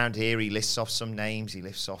everyone around here. He lists off some names. He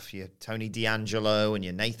lists off your Tony D'Angelo and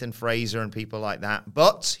your Nathan Fraser and people like that.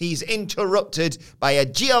 But he's interrupted by a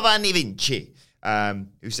Giovanni Vinci,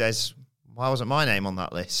 who says, why wasn't my name on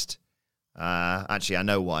that list? Actually, I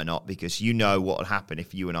know why not, because you know what would happen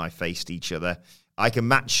if you and I faced each other. I can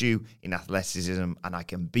match you in athleticism and I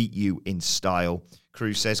can beat you in style.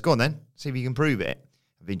 Crews says, go on then, see if you can prove it.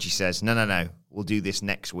 Vinci says, no, we'll do this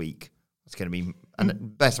next week. It's going to be the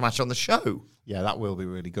best match on the show. Yeah, that will be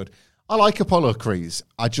really good. I like Apollo Crews.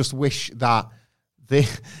 I just wish that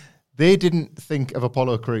they didn't think of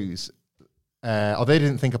Apollo Crews, or they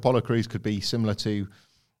didn't think Apollo Crews could be similar to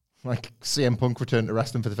like CM Punk returned to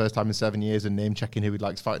wrestling for the first time in 7 years and name-checking who he'd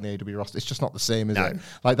like to fight in the AEW roster. It's just not the same, is it?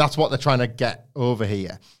 Like, that's what they're trying to get over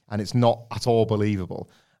here, and it's not at all believable.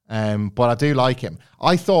 But I do like him.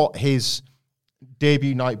 I thought his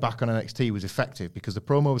debut night back on NXT was effective because the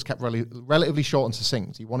promo was kept relatively short and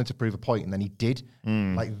succinct. He wanted to prove a point, and then he did.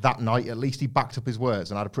 Like, that night, at least he backed up his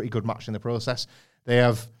words and had a pretty good match in the process. They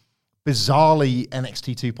have bizarrely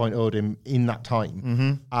NXT 2.0'd him in that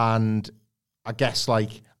time. And I guess,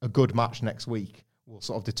 like, a good match next week will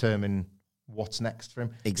sort of determine what's next for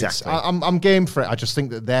him. Exactly. I'm game for it. I just think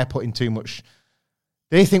that they're putting too much...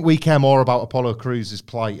 They think we care more about Apollo Crews'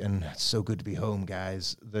 plight and it's so good to be home,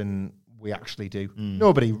 guys, than we actually do.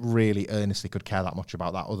 Nobody really earnestly could care that much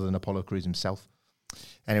about that other than Apollo Crews himself.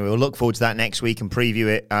 Anyway, we'll look forward to that next week and preview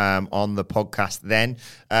it on the podcast then.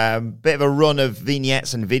 Bit of a run of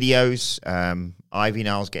vignettes and videos. Ivy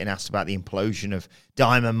Niles getting asked about the implosion of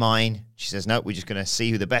Diamond Mine. She says, no, we're just going to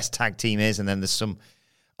see who the best tag team is. And then there's some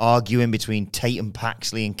arguing between Tatum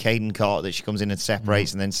Paxley and Caden Carter that she comes in and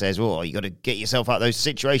separates and then says, oh, you got to get yourself out of those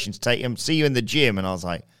situations, Tatum. See you in the gym. And I was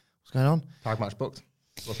like, what's going on? Tag match booked.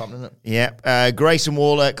 What's happening? Yeah. Grayson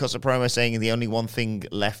Waller cuts a promo saying the only one thing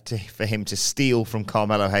left for him to steal from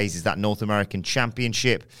Carmelo Hayes is that North American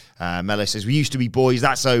Championship. Melo says, we used to be boys.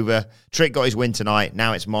 That's over. Trick got his win tonight.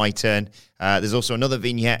 Now it's my turn. There's also another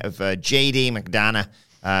vignette of JD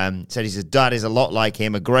McDonough. Said his dad is a lot like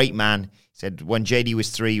him, a great man. Said when JD was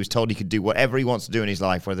 3, he was told he could do whatever he wants to do in his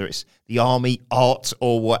life, whether it's the army, art,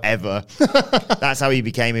 or whatever. That's how he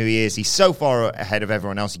became who he is. He's so far ahead of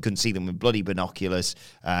everyone else, he couldn't see them with bloody binoculars.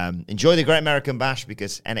 Enjoy the Great American Bash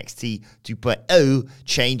because NXT 2.0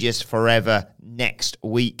 changes forever next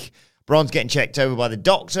week. Braun's getting checked over by the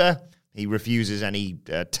doctor. He refuses any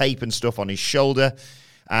tape and stuff on his shoulder.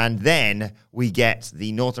 And then we get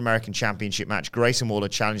the North American Championship match. Grayson Waller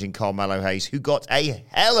challenging Carmelo Hayes, who got a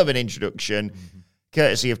hell of an introduction,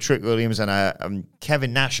 courtesy of Trick Williams and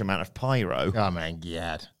Kevin Nash amount of pyro. Oh, man,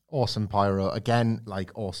 yeah. Awesome pyro. Again,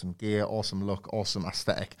 like awesome gear, awesome look, awesome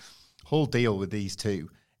aesthetic. Whole deal with these two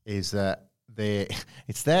is that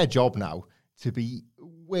it's their job now to be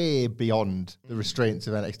way beyond the restraints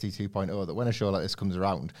of NXT 2.0, that when a show like this comes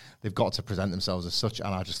around, they've got to present themselves as such, and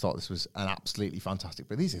I just thought this was an absolutely fantastic,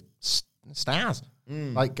 but these are stars.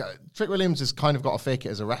 Like, Trick Williams has kind of got to fake it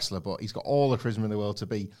as a wrestler, but he's got all the charisma in the world to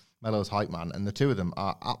be Melo's hype man, and the two of them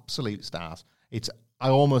are absolute stars. I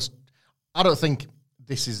don't think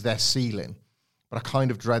this is their ceiling, but I kind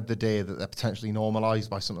of dread the day that they're potentially normalized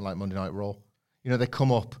by something like Monday Night Raw. You know, they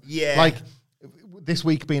come up. Yeah. Like, this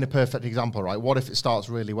week being a perfect example, right? What if it starts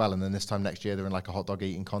really well and then this time next year they're in like a hot dog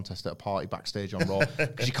eating contest at a party backstage on Raw?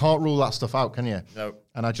 Because you can't rule that stuff out, can you? No.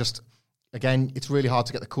 And again, it's really hard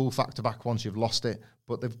to get the cool factor back once you've lost it,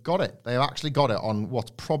 but they've got it. They've actually got it on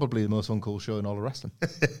what's probably the most uncool show in all of wrestling.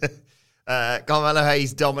 Carmelo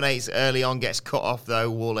Hayes dominates early on, gets cut off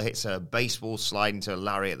though. Waller hits a baseball slide into a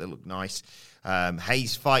lariat that looked nice.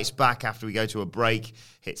 Hayes fights back after we go to a break,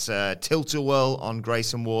 hits a tilt-a-whirl on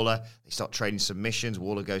Grayson Waller. They start trading submissions.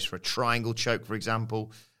 Waller goes for a triangle choke, for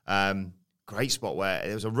example. Great spot where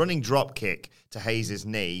there was a running drop kick to Hayes'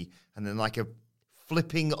 knee, and then like a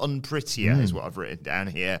flipping unprettier is what I've written down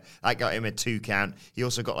here. That got him a 2 count. He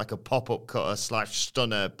also got like a pop-up cutter /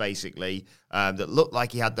 stunner, basically, that looked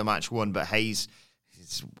like he had the match won, but Hayes,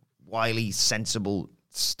 his wily, sensible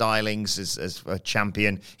stylings as a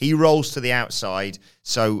champion, he rolls to the outside,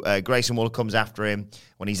 so Grayson Waller comes after him.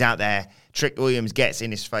 When he's out there, Trick Williams gets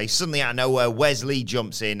in his face. Suddenly out of nowhere, Wesley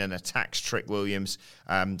jumps in and attacks Trick Williams.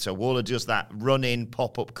 So Waller does that run-in,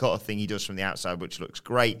 pop-up cutter thing he does from the outside, which looks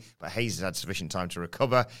great, but Hayes has had sufficient time to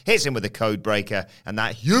recover, hits him with a code breaker, and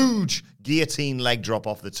that huge guillotine leg drop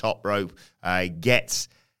off the top rope gets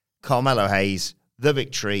Carmelo Hayes the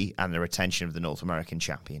victory and the retention of the North American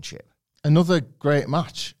Championship. Another great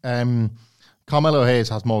match. Carmelo Hayes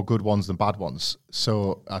has more good ones than bad ones.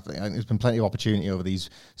 So I think there's been plenty of opportunity over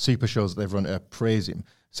these super shows that they've run to praise him.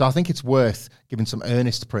 So I think it's worth giving some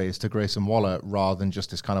earnest praise to Grayson Waller rather than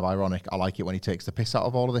just this kind of ironic, I like it when he takes the piss out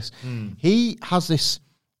of all of this. He has this,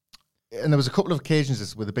 and there was a couple of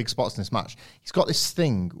occasions with the big spots in this match, he's got this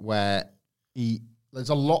thing where there's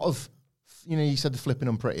a lot of, you said the flipping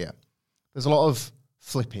unprettier. There's a lot of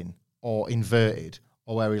flipping or inverted,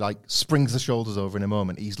 or where he like springs the shoulders over in a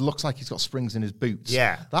moment. He looks like he's got springs in his boots.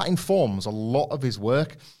 Yeah. That informs a lot of his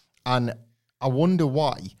work. And I wonder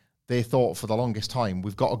why they thought for the longest time,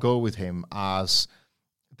 we've got to go with him as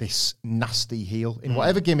this nasty heel. In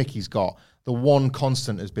whatever gimmick he's got, the one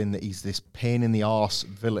constant has been that he's this pain in the arse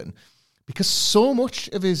villain. Because so much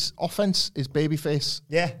of his offense is babyface.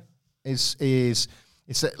 Yeah. It's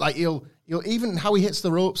like he'll even how he hits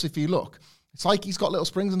the ropes, if you look, it's like he's got little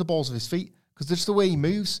springs in the balls of his feet. Because just the way he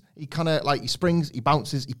moves, he kind of like, he springs, he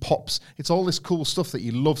bounces, he pops. It's all this cool stuff that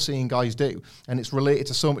you love seeing guys do. And it's related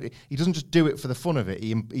to so much. He doesn't just do it for the fun of it.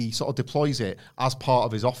 He sort of deploys it as part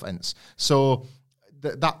of his offense. So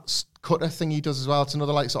that cutter thing he does as well, it's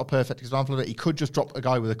another like sort of perfect example of it. He could just drop a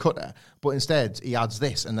guy with a cutter, but instead he adds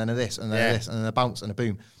this and then a this and then a this and then a bounce and a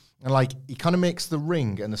boom. And like, he kind of makes the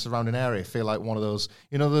ring and the surrounding area feel like one of those,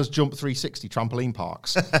 those Jump 360 trampoline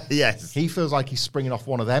parks. Yes. He feels like he's springing off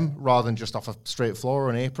one of them rather than just off a straight floor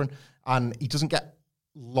or an apron. And he doesn't get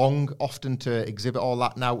long often to exhibit all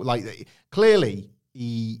that now. Like, clearly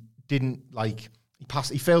he didn't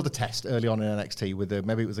he failed the test early on in NXT with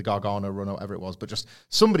maybe it was the Gargano run or whatever it was, but just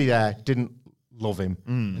somebody there didn't love him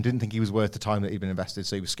and didn't think he was worth the time that he'd been invested,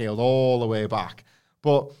 so he was scaled all the way back.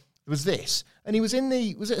 But there was this, and he was in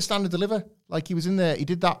was it a stand and deliver? Like he was in there, he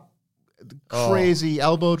did that crazy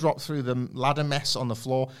elbow drop through the ladder mess on the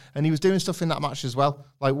floor, and he was doing stuff in that match as well.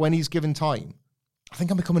 Like when he's given time, I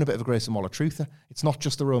think I'm becoming a bit of a Grayson Waller truther. It's not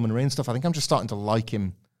just the Roman Reigns stuff. I think I'm just starting to like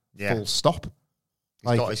him full stop.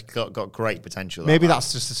 He's got great potential. Maybe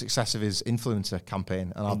that's just the success of his influencer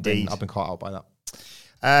campagn, and I've been caught out by that.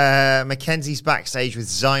 Mackenzie's backstage with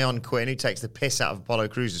Zion Quinn, who takes the piss out of Apollo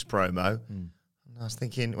Crews' promo. And I was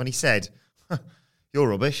thinking, when he said, "You're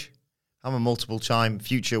rubbish. I'm a multiple-time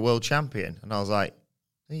future world champion," and I was like,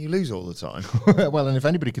 "You lose all the time." Well, and if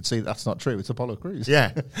anybody could see that's not true, it's Apollo Crews.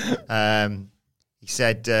 Yeah. He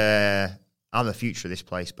said, "I'm the future of this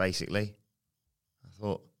place." Basically, I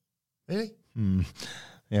thought, really?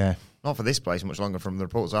 Yeah. Not for this place, much longer from the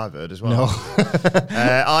reports I've heard as well.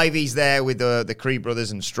 No. Ivy's there with the Creed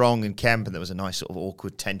brothers and Strong and Kemp, and there was a nice sort of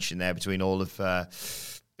awkward tension there between all of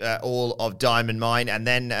Diamond Mine. And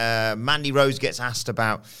then Mandy Rose gets asked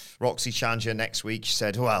about Roxy Challenger next week. She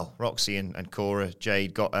said, well, Roxy and Cora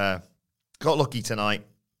Jade got lucky tonight.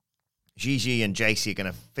 Gigi and JC are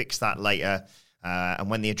going to fix that later. And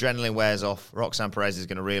when the adrenaline wears off, Roxanne Perez is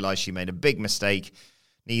going to realise she made a big mistake.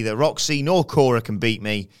 Neither Roxy nor Cora can beat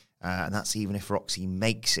me. And that's even if Roxy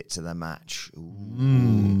makes it to the match.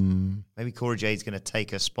 Maybe Cora Jade's going to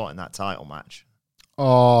take her spot in that title match.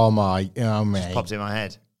 Oh, my. Oh, mate. Just popped in my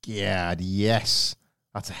head. God, yes.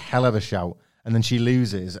 That's a hell of a shout. And then she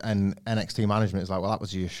loses, and NXT management is like, well, that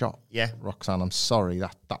was your shot. Yeah. Roxanne, I'm sorry.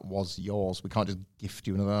 That was yours. We can't just gift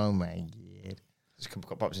you another. Oh, my God. Just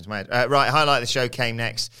popped into my head. Right, highlight of the show came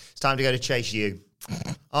next. It's time to go to Chase U.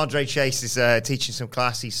 Andre Chase is teaching some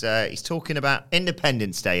class. He's talking about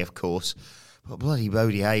Independence Day, of course. But bloody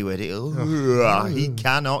Bodie Hayward, he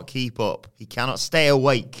cannot keep up. He cannot stay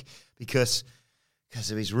awake because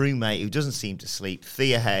of his roommate who doesn't seem to sleep,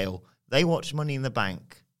 Thea Hale. They watched Money in the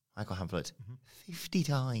Bank, Michael Hamflett, 50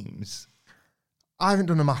 times. I haven't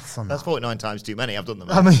done the maths on that. That's 49 times too many. I've done the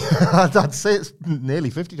maths. I mean, I'd say it's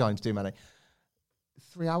nearly 50 times too many.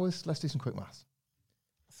 3 hours? Let's do some quick maths.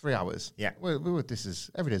 3 hours. Yeah. This is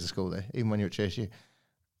every day's a school day, even when you're at Chase U.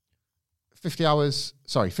 50 hours,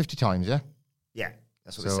 50 times, yeah? Yeah,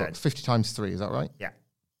 that's what they said. 50 times 3, is that right? Yeah,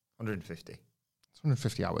 150. It's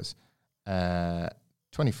 150 hours.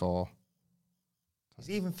 24. Is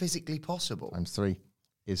it even physically possible? Times 3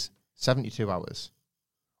 is 72 hours.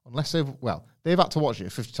 Unless they've had to watch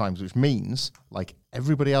it 50 times, which means, like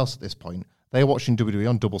everybody else at this point, they're watching WWE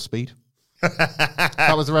on double speed.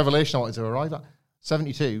 That was the revelation I wanted to arrive at.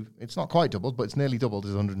 72, it's not quite doubled, but it's nearly doubled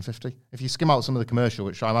is 150. If you skim out some of the commercial,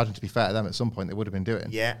 which I imagine to be fair to them at some point they would have been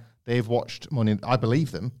doing, they've watched Money, I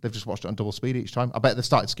believe them, they've just watched it on double speed each time. I bet they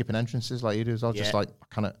started skipping entrances like you do as well, just like,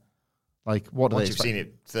 kind of, like, what do they expect? Once you've seen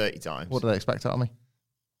it 30 times. What do they expect out of me?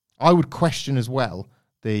 I would question as well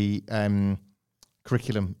the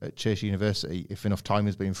curriculum at Chase University if enough time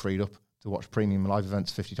has been freed up to watch premium live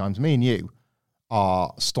events 50 times. Me and you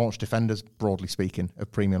are staunch defenders, broadly speaking,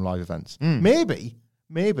 of premium live events. Maybe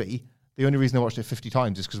the only reason they watched it 50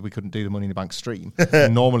 times is because we couldn't do the Money in the Bank stream.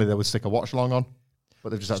 And normally they would stick a watch along on, but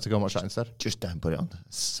they've just had to go and watch that instead. Just don't put it on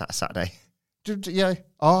Saturday. Yeah.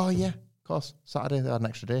 Oh, yeah. Of course. Saturday, they had an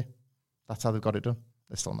extra day. That's how they've got it done.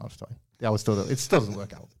 They're still not enough time. Yeah, it still doesn't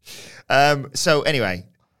work out. So anyway,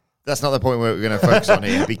 that's not the point where we're going to focus on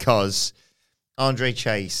here because Andre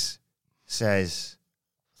Chase says,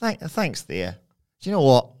 thanks, Thea. Do you know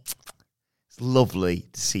what? It's lovely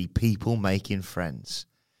to see people making friends.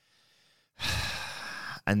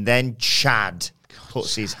 And then Chad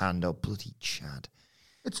puts his hand up. Bloody Chad.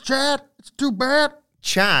 It's Chad. It's too bad.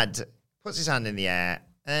 Chad puts his hand in the air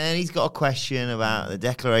and he's got a question about the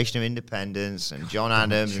Declaration of Independence and John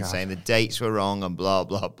Adams and saying the dates were wrong and blah,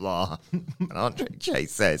 blah, blah. And Andre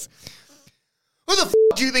Chase says, who the f***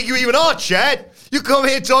 do you think you even are, Chad? You come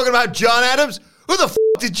here talking about John Adams? Who the f***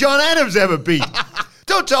 did John Adams ever beat?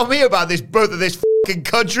 Don't tell me about this birth of this f***ing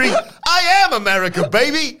country. I am America,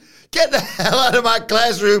 baby. Get the hell out of my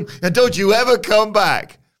classroom and don't you ever come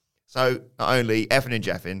back. So not only effing and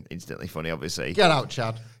jeffing, instantly funny, obviously. Get out,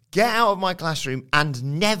 Chad. Get out of my classroom and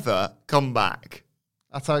never come back.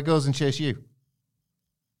 That's how it goes in Chase U.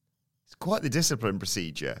 It's quite the discipline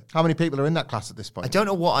procedure. How many people are in that class at this point? I don't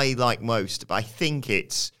know what I like most, but I think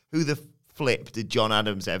it's who the flip did John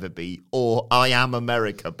Adams ever be, or I am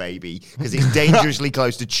America, baby, because it's dangerously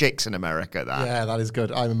close to chicks in America. That yeah, that is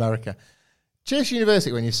good. I'm America. Chase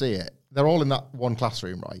University, when you see it, they're all in that one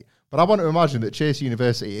classroom, right? But I want to imagine that Chase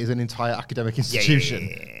University is an entire academic institution.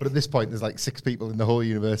 Yeah. But at this point, there's like 6 people in the whole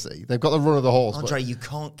university. They've got the run of the horse. Andre, you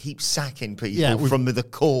can't keep sacking people from the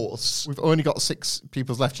course. We've only got 6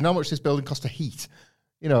 people left. You know how much this building costs to heat?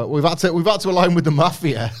 You know, we've had to align with the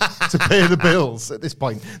mafia to pay the bills at this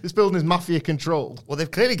point. This building is mafia controlled. Well, they've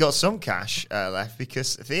clearly got some cash left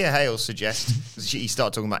because Thea Hale suggests, he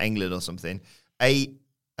started talking about England or something, a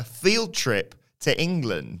field trip to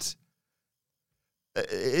England.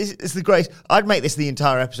 It's the great. I'd make this the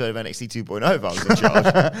entire episode of NXT 2.0 if I was in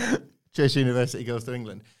charge. Chase University goes to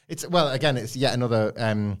England. It's yet another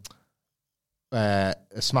a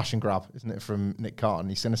smash and grab, isn't it, from Nick Carton?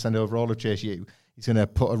 He's going to send over all of Chase U. He's going to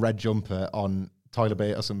put a red jumper on Tyler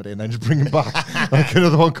Bate or somebody and then just bring him back. Like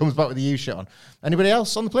another one comes back with a U shot on. Anybody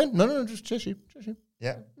else on the plane? No, just Chase U.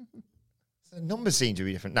 Yeah. The numbers seem to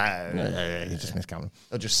be different. No, you just miscount them.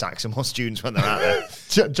 They'll just sack some more students when they're out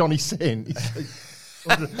there. Johnny Sin, he's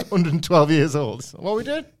like 112 years old. So what are we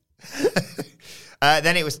doing?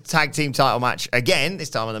 Then it was tag team title match again, this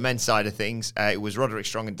time on the men's side of things. It was Roderick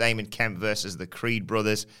Strong and Damon Kemp versus the Creed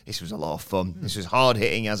brothers. This was a lot of fun. This was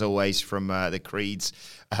hard-hitting, as always, from the Creeds.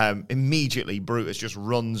 Immediately, Brutus just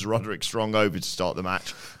runs Roderick Strong over to start the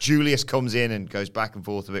match. Julius comes in and goes back and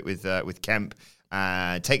forth a bit with Kemp.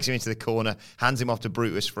 Takes him into the corner, hands him off to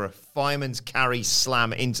Brutus for a fireman's carry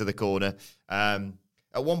slam into the corner. At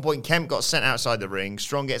one point, Kemp got sent outside the ring.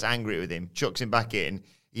 Strong gets angry with him, chucks him back in.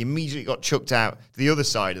 He immediately got chucked out to the other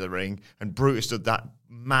side of the ring, and Brutus did that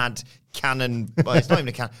mad cannon, well, it's not even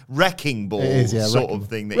a cannon, wrecking ball of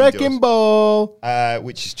thing that he does. Wrecking ball!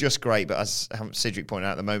 Which is just great, but as Cedric pointed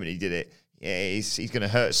out, the moment he did it, he's going to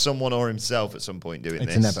hurt someone or himself at some point doing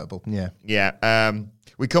this. It's inevitable, yeah. Yeah.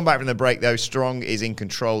 We come back from the break, though. Strong is in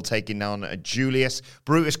control, taking on Julius.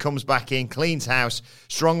 Brutus comes back in, cleans house.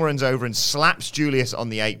 Strong runs over and slaps Julius on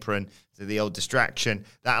the apron. The old distraction.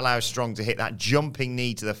 That allows Strong to hit that jumping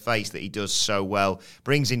knee to the face that he does so well.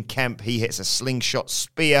 Brings in Kemp. He hits a slingshot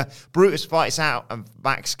spear. Brutus fights out and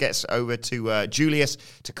Max gets over to Julius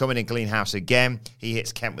to come in and clean house again. He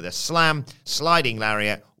hits Kemp with a slam. Sliding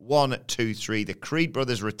lariat. 1, 2, 3. The Creed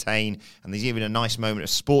brothers retain. And there's even a nice moment of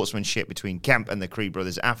sportsmanship between Kemp and the Creed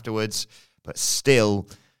brothers afterwards. But still,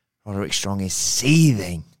 Roderick Strong is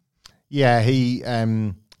seething. Yeah, he...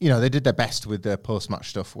 they did their best with the post-match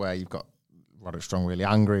stuff where you've got Roderick Strong really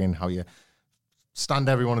angry and how you stand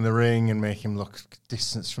everyone in the ring and make him look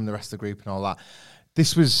distanced from the rest of the group and all that.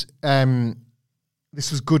 This was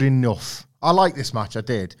good enough. I like this match, I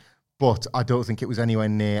did, but I don't think it was anywhere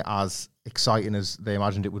near as exciting as they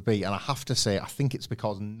imagined it would be. And I have to say, I think it's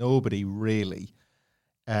because nobody really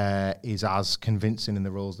is as convincing in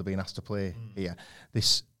the roles they're being asked to play here.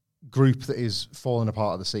 This group that is falling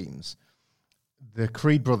apart at the seams. The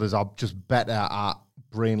Creed brothers are just better at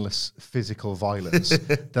brainless physical violence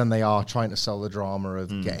than they are trying to sell the drama of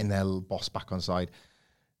getting their boss back on side.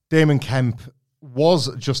 Damon Kemp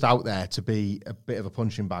was just out there to be a bit of a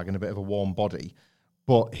punching bag and a bit of a warm body,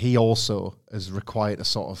 but he also is required to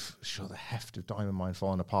sort of show the heft of Diamond Mine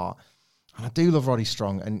falling apart. And I do love Roddy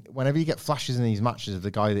Strong, and whenever you get flashes in these matches of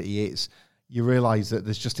the guy that he is, you realise that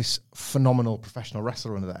there's just this phenomenal professional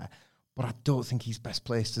wrestler under there, but I don't think he's best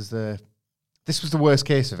placed as this was the worst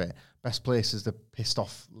case of it. Best place as the pissed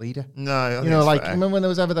off leader. No, remember when there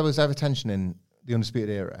was ever tension in the Undisputed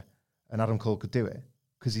Era, and Adam Cole could do it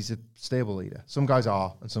because he's a stable leader. Some guys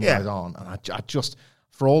are, and some guys aren't. And I just,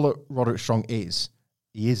 for all that Roderick Strong is,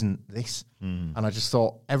 he isn't this. And I just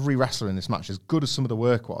thought every wrestler in this match, as good as some of the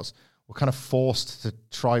work was, were kind of forced to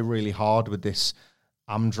try really hard with this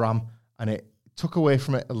Amdram, and it took away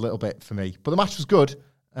from it a little bit for me. But the match was good.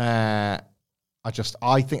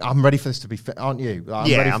 I think I'm ready for this to be fit, aren't you?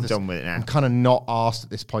 I'm done with it now. I'm kind of not asked at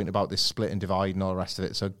this point about this split and divide and all the rest of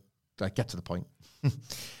it, so get to the point.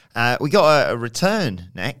 We got a return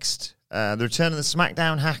next. The return of the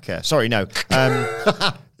SmackDown hacker. Sorry, no.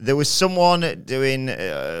 There was someone doing,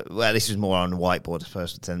 this was more on the whiteboard, I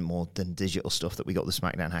suppose, more than digital stuff that we got the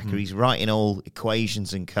SmackDown hacker. He's writing all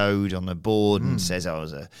equations and code on the board and says, I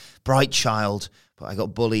was a bright child, but I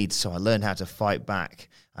got bullied, so I learned how to fight back.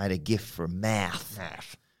 I had a gift for math.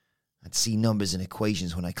 I'd see numbers and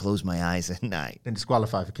equations when I closed my eyes at night. Been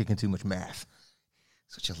disqualified for kicking too much math.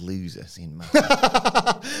 Such a loser seeing math.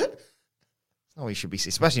 That's not what you should be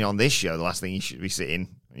sitting, especially on this show. The last thing you should be sitting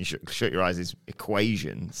when you should shut your eyes is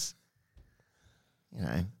equations.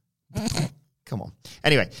 Come on.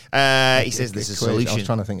 Anyway, he says there's a solution. I was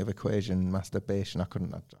trying to think of equation masturbation. I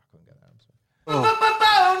couldn't get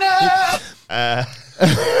that.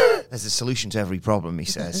 There's a solution to every problem, he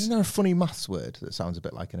says. Isn't there a funny maths word that sounds a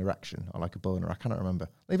bit like an erection or like a boner? I cannot remember.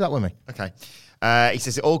 Leave that with me. Okay. He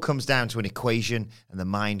says it all comes down to an equation, and the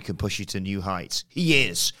mind can push you to new heights. He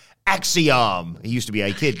is Axiom. He used to be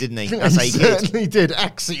A Kid, didn't he? That's A He Kid. certainly did.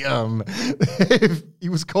 Axiom. He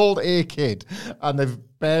was called A Kid, and they've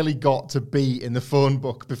barely got to B in the phone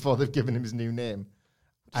book before they've given him his new name.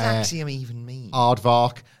 What does Axiom even mean?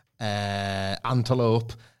 Aardvark,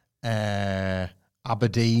 Antelope,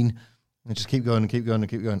 Aberdeen. And just keep going and keep going and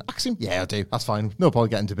keep going. Axiom? Yeah, I do. That's fine. No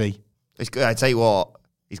problem getting to B. It's good. I tell you what,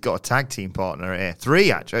 he's got a tag team partner here.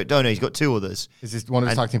 3, actually. Don't know, he's got 2 others. Is this one of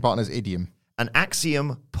his tag team partners, Idiom? An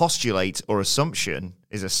axiom, postulate, or assumption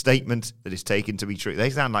is a statement that is taken to be true.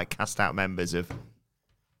 They sound like cast-out members of...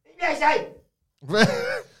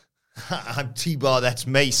 I'm T-Bar, that's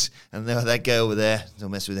Mace. And that guy over there,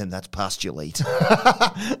 don't mess with him, that's postulate.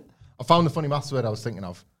 I found the funny maths word I was thinking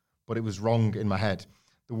of, but it was wrong in my head.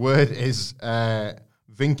 The word is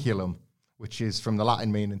vinculum, which is from the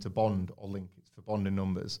Latin meaning to bond or link. It's for bonding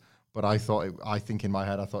numbers. But I think in my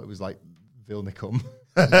head, I thought it was like vilnicum.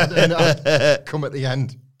 And I'd come at the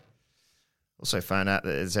end. Also found out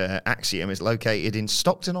that his Axiom is located in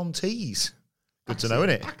Stockton-on-Tees. Good to know, isn't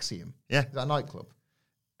it? Axiom? Yeah. Is that a nightclub?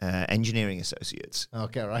 Engineering Associates.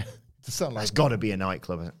 Okay, right. It sounds like It's got to be a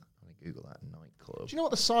nightclub. Let me Google that, nightclub. Do you know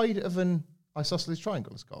what the side of an isosceles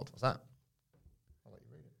triangle is called? What's that? I'll let you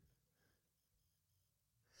read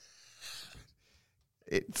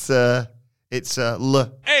it. It's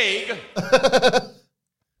L. Egg.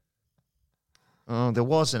 Oh, there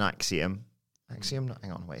was an Axiom.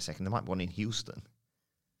 Hang on, wait a second. There might be one in Houston.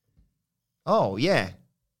 Oh, yeah.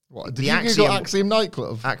 What? The Did you Google Axiom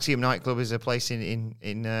nightclub? Axiom nightclub is a place in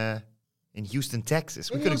Houston,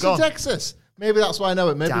 Texas. We In could have Houston, gone. Texas. Maybe that's why I know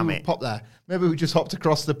it. Maybe Damn we it. popped there. Maybe we just hopped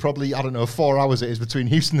across the probably, 4 hours it is between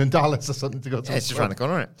Houston and Dallas or something to go to. Yeah, it's just around the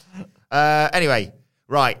corner, isn't it? Anyway,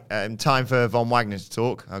 right. Time for Von Wagner to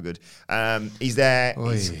talk. How good. He's there.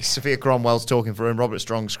 Sophia Cromwell's talking for him. Roderick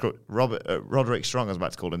Strong, I was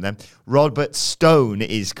about to call him then. Robert Stone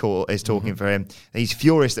is talking for him. He's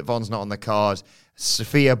furious that Von's not on the card.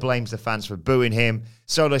 Sophia blames the fans for booing him.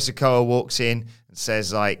 Solo Sikoa walks in and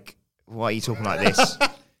says, like, why are you talking like this? Do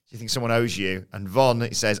you think someone owes you? And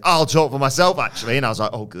Von says, I'll talk for myself, actually. And I was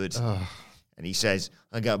like, oh, good. And he says,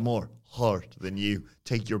 I got more heart than you.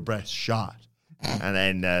 Take your best shot. And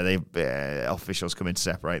then the officials come in to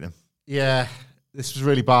separate them. Yeah, this was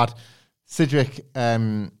really bad. Sidgwick, I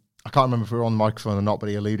can't remember if we were on the microphone or not, but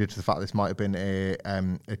he alluded to the fact this might have been a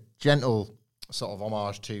gentle sort of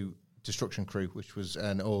homage to Destruction Crew, which was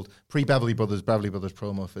an old pre-Beverly Brothers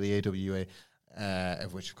promo for the AWA,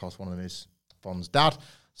 of which, of course, one of them is Von's dad.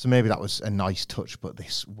 So maybe that was a nice touch, but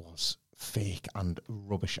this was fake and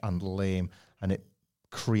rubbish and lame, and it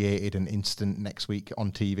created an instant next week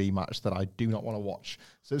on TV match that I do not want to watch.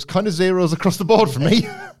 So it's kind of zeros across the board for me.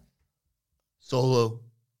 Solo,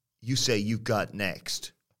 you say you've got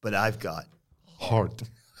next, but I've got Hard.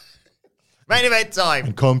 main event time.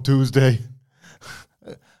 And come Tuesday.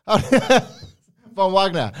 Von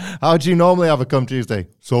Wagner, how do you normally have a come Tuesday?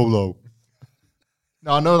 Solo.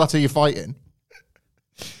 No, I know that's who you're fighting.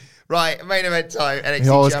 Right, main event time. NXT He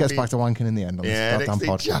always champion. gets back to wanking in the end on this goddamn NXT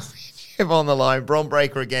podcast. championship on the line. Braun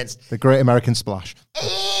Breaker against The Great American Splash.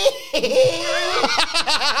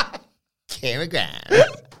 Cameron Grimes.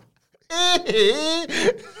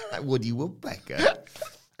 Like Woody Woodpecker.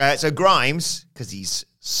 So Grimes, because he's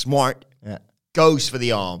smart, Yeah. goes for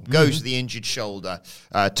the arm, goes for the injured shoulder,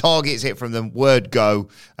 targets it from the word go.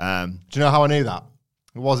 Do you know how I knew that?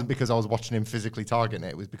 It wasn't because I was watching him physically targeting it.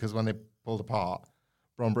 It was because when they pulled apart,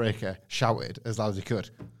 Braun Breaker shouted as loud as he could,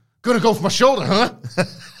 "Gonna go for my shoulder, huh?"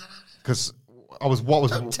 Because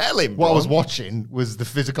Don't tell him, what I was Braun. watching was the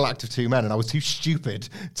physical act of two men, and I was too stupid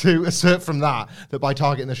to assert from that by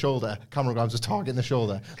targeting the shoulder, Cameron Grimes was targeting the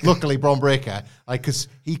shoulder. Luckily, Braun Breaker, because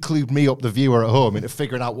he clued me up, the viewer at home, into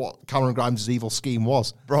figuring out what Cameron Grimes' evil scheme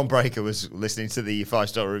was. Braun Breaker was listening to the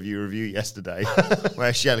 5-star review yesterday,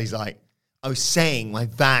 where Shelley's like, I was saying my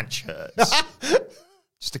badge hurts.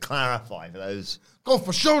 Just to clarify for those. Go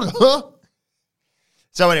for shoulder, huh?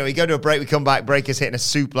 So anyway, we go to a break, we come back, Breaker's hitting a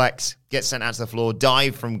suplex, gets sent out to the floor,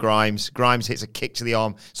 dive from Grimes. Grimes hits a kick to the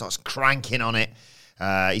arm, starts cranking on it.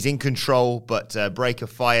 He's in control, but Breaker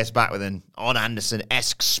fires back with an Arn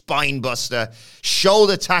Anderson-esque spine buster.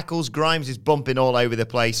 Shoulder tackles, Grimes is bumping all over the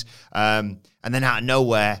place. And then out of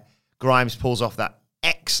nowhere, Grimes pulls off that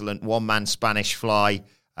excellent one-man Spanish fly.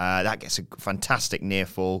 That gets a fantastic near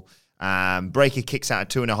fall. Breaker kicks out at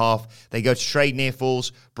 2.5. They go to trade near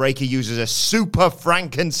falls. Breaker uses a super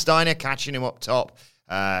Frankensteiner, catching him up top.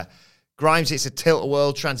 Grimes hits a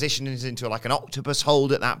tilt-a-whirl, transitions into like an octopus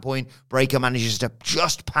hold at that point. Breaker manages to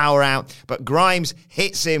just power out, but Grimes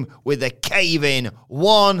hits him with a cave-in.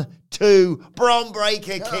 1, 2, Bron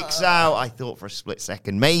Breakker kicks out. I thought for a split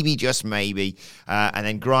second, maybe, just maybe. And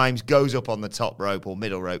then Grimes goes up on the top rope, or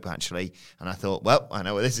middle rope, actually. And I thought, well, I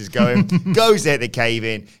know where this is going. Goes to hit the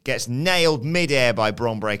cave-in, gets nailed mid-air by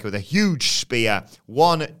Bron Breakker with a huge spear.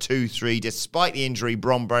 1, 2, 3. Despite the injury,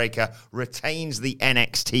 Bron Breakker retains the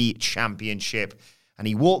NXT Championship. And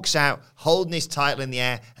he walks out holding his title in the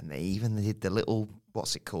air. And they even did the little,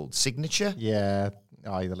 what's it called, signature? Yeah,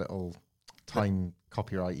 the little time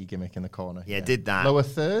copyrighty gimmick in the corner. Yeah, did that. Lower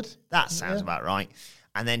third? That sounds about right.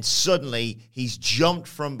 And then suddenly he's jumped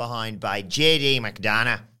from behind by JD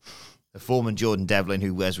McDonough, the former Jordan Devlin,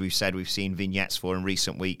 who, as we've said, we've seen vignettes for in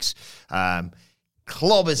recent weeks.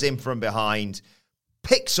 Clobbers him from behind,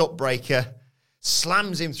 picks up Breakker,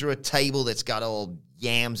 slams him through a table that's got all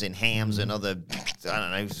yams and hams and other,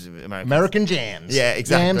 I don't know, American jams. Yeah,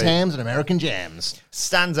 exactly. Yams, hams, and American jams.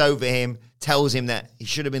 Stands over him, tells him that he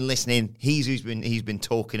should have been listening. He's been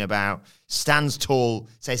talking about. Stands tall,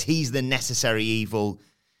 says he's the necessary evil.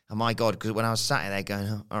 And my God, because when I was sat there going,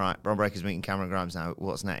 oh, all right, Bron Breakker's meeting Cameron Grimes now.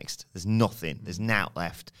 What's next? There's nothing. There's nout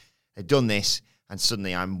left. They've done this, and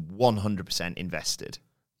suddenly I'm 100% invested.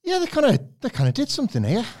 Yeah, they kind of did something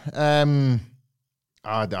here.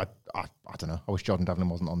 I don't know. I wish Jordan Devlin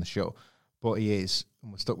wasn't on the show, but he is,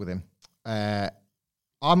 and we're stuck with him.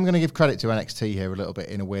 I'm going to give credit to NXT here a little bit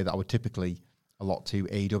in a way that I would typically allot to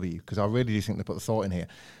AEW, because I really do think they put the thought in here.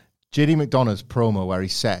 JD McDonough's promo where he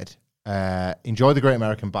said, enjoy the Great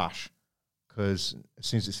American Bash, because as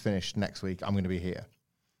soon as it's finished next week, I'm going to be here.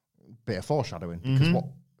 Bit of foreshadowing, because what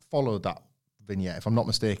followed that vignette, if I'm not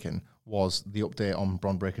mistaken, was the update on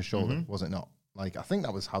Bron Breakker's shoulder, was it not? Like, I think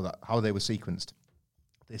that was how they were sequenced.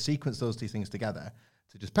 They sequenced those two things together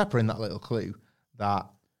to just pepper in that little clue that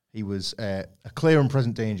he was a clear and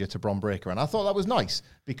present danger to Bron Breakker. And I thought that was nice,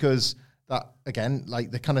 because that, again, like,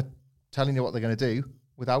 they're kind of telling you what they're going to do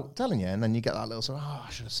without telling you. And then you get that little sort of, I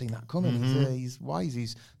should have seen that coming. He's wise,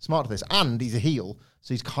 he's smart to this. And he's a heel,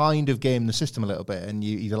 so he's kind of gamed the system a little bit, and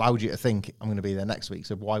he's allowed you to think, I'm going to be there next week,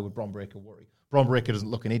 so why would Bron Breakker worry? Bron Breakker doesn't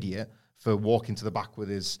look an idiot for walking to the back with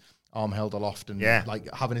his arm held aloft and like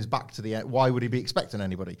having his back to the end. Why would he be expecting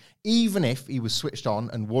anybody? Even if he was switched on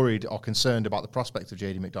and worried or concerned about the prospect of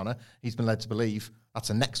JD McDonough, he's been led to believe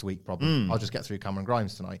that's a next week problem. I'll just get through Cameron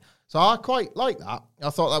Grimes tonight. So I quite like that. I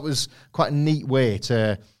thought that was quite a neat way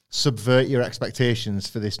to subvert your expectations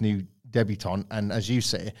for this new debutant. And as you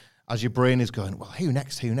say, as your brain is going, well, who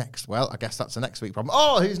next? Well, I guess that's a next week problem.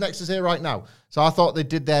 Oh, who's next is here right now. So I thought they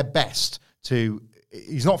did their best to...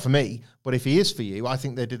 He's not for me, but if he is for you, I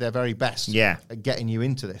think they did their very best at getting you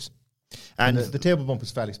into this. And the table bump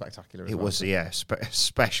was fairly spectacular. It was,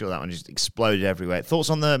 special. That one just exploded everywhere. Thoughts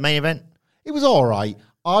on the main event? It was all right.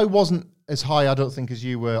 I wasn't as high, I don't think, as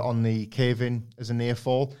you were on the cave-in as a near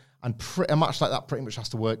fall. And a match like that pretty much has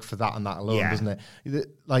to work for that and that alone, doesn't it?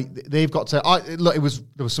 Like, they've got to... there was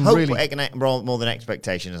some Hope really... more than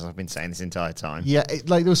expectations, as I've been saying this entire time. Yeah,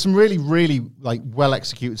 there was some really, really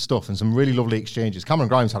well-executed stuff and some really lovely exchanges. Cameron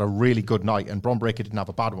Grimes had a really good night, and Bron Breakker didn't have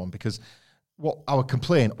a bad one, because what I would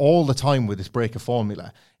complain all the time with this Breakker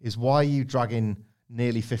formula is, why are you dragging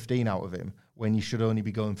nearly 15 out of him when you should only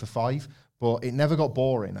be going for 5? But it never got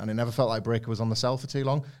boring, and it never felt like Breakker was on the cell for too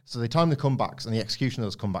long. So they timed the comebacks and the execution of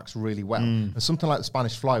those comebacks really well. And something like the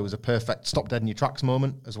Spanish Fly was a perfect stop dead in your tracks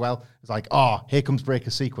moment as well. It's like, here comes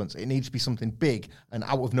Breakker's sequence. It needs to be something big and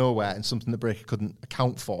out of nowhere, and something that Breakker couldn't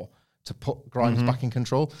account for to put Grimes back in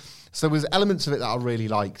control. So there was elements of it that I really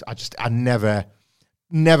liked. I never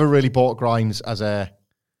really bought Grimes as a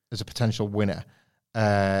potential winner.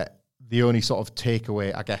 The only sort of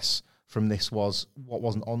takeaway, I guess, from this was what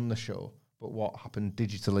wasn't on the show, but what happened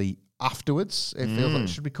digitally afterwards. It feels like,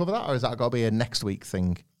 should we cover that, or is that got to be a next week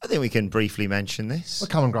thing? I think we can briefly mention this. Well,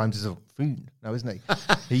 Cameron Grimes is a food now, isn't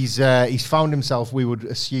he? He's found himself, we would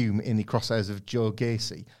assume, in the crosshairs of Joe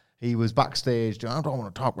Gacy. He was backstage, I don't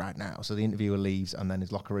want to talk right now. So the interviewer leaves, and then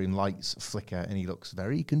his locker room lights flicker, and he looks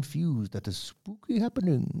very confused at the spooky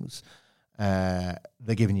happenings. They're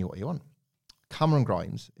giving you what you want. Cameron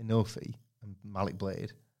Grimes, Inofi, and Malik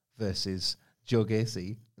Blade versus Joe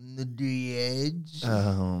Gacy and the Dreads.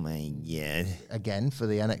 Oh, my God. Again, for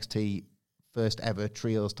the NXT first ever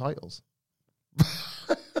trios titles.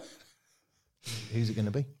 Who's it going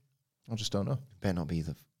to be? I just don't know. Better not be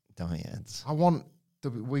the Dyads.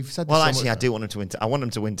 We've said well, actually, I do want them to win. I want them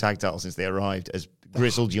to win tag titles since they arrived as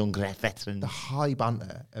grizzled young veterans. The high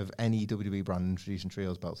banter of any WWE brand introducing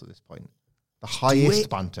trios belts at this point. The highest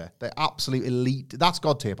banter. The absolute elite. That's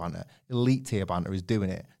God tier banter. Elite tier banter is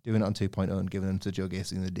doing it on 2.0 and giving them to Joe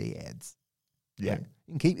Gacy and the D-heads. Yeah.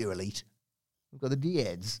 You can keep your elite. We've got the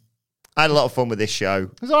D-heads. I had a lot of fun with this show.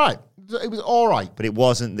 It was all right. It was all right. But it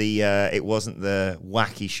wasn't the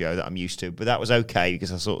wacky show that I'm used to. But that was okay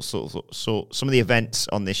because I saw some of the events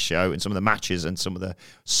on this show and some of the matches and some of the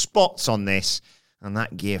spots on this. And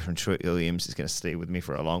that gear from Trick Williams is going to stay with me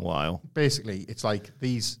for a long while. Basically, it's like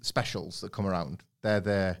these specials that come around. They're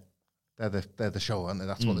the show, aren't they?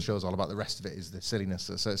 That's what the show's all about. The rest of it is the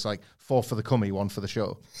silliness. So it's like 4 for the cummy, 1 for the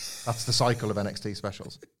show. That's the cycle of NXT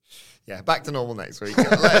specials. Yeah, back to normal next week.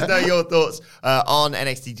 Let us know your thoughts on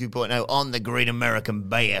NXT 2.0, on the Great American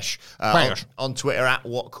Bash, on Twitter at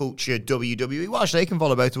WhatCultureWWE. Well, actually, you can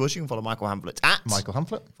follow both of us. You can follow Michael Hamflett at Michael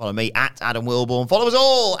Hamflett. Follow me at Adam Wilborn. Follow us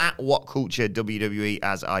all at WhatCultureWWE,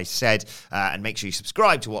 as I said. And make sure you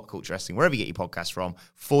subscribe to What Culture Wrestling, wherever you get your podcasts from,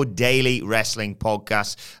 for daily wrestling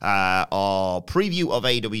podcasts. Our preview of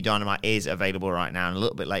AEW Dynamite is available right now. And a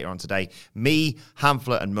little bit later on today, me,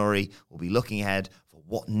 Hamflett, and Murray will be looking ahead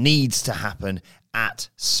what needs to happen at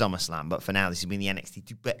SummerSlam. But for now, this has been the NXT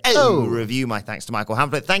 2.0 review. My thanks to Michael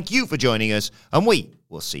Hamflett. Thank you for joining us, and we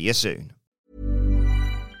will see you soon.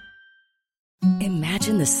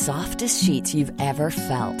 Imagine the softest sheets you've ever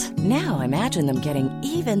felt. Now imagine them getting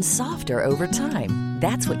even softer over time.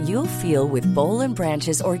 That's what you'll feel with Boll &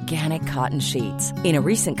 Branch's organic cotton sheets. In a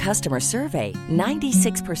recent customer survey,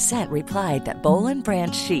 96% replied that Boll &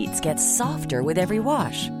 Branch sheets get softer with every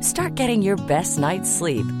wash. Start getting your best night's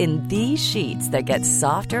sleep in these sheets that get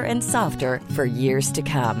softer and softer for years to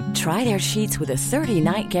come. Try their sheets with a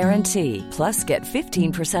 30-night guarantee. Plus, get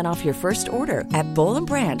 15% off your first order at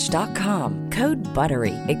bollandbranch.com. Code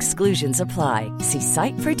BUTTERY. Exclusions apply. See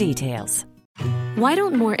site for details. Why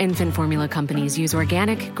don't more infant formula companies use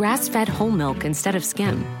organic, grass-fed whole milk instead of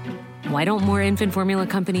skim? Why don't more infant formula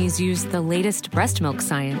companies use the latest breast milk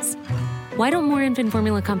science? Why don't more infant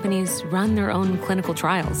formula companies run their own clinical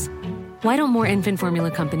trials? Why don't more infant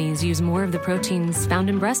formula companies use more of the proteins found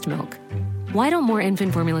in breast milk? Why don't more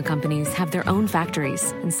infant formula companies have their own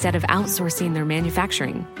factories instead of outsourcing their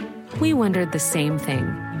manufacturing? We wondered the same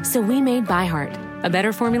thing. So we made ByHeart, a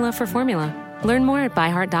better formula for formula. Learn more at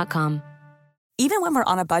byheart.com. Even when we're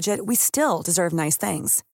on a budget, we still deserve nice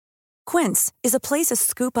things. Quince is a place to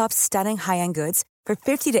scoop up stunning high-end goods for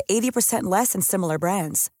 50 to 80% less than similar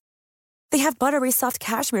brands. They have buttery soft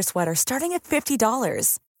cashmere sweaters starting at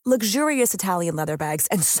 $50, luxurious Italian leather bags,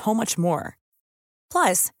 and so much more.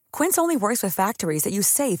 Plus, Quince only works with factories that use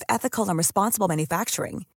safe, ethical, and responsible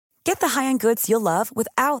manufacturing. Get the high-end goods you'll love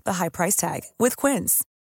without the high price tag with Quince.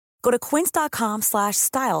 Go to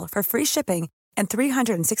quince.com/style for free shipping and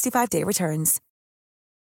 365-day returns.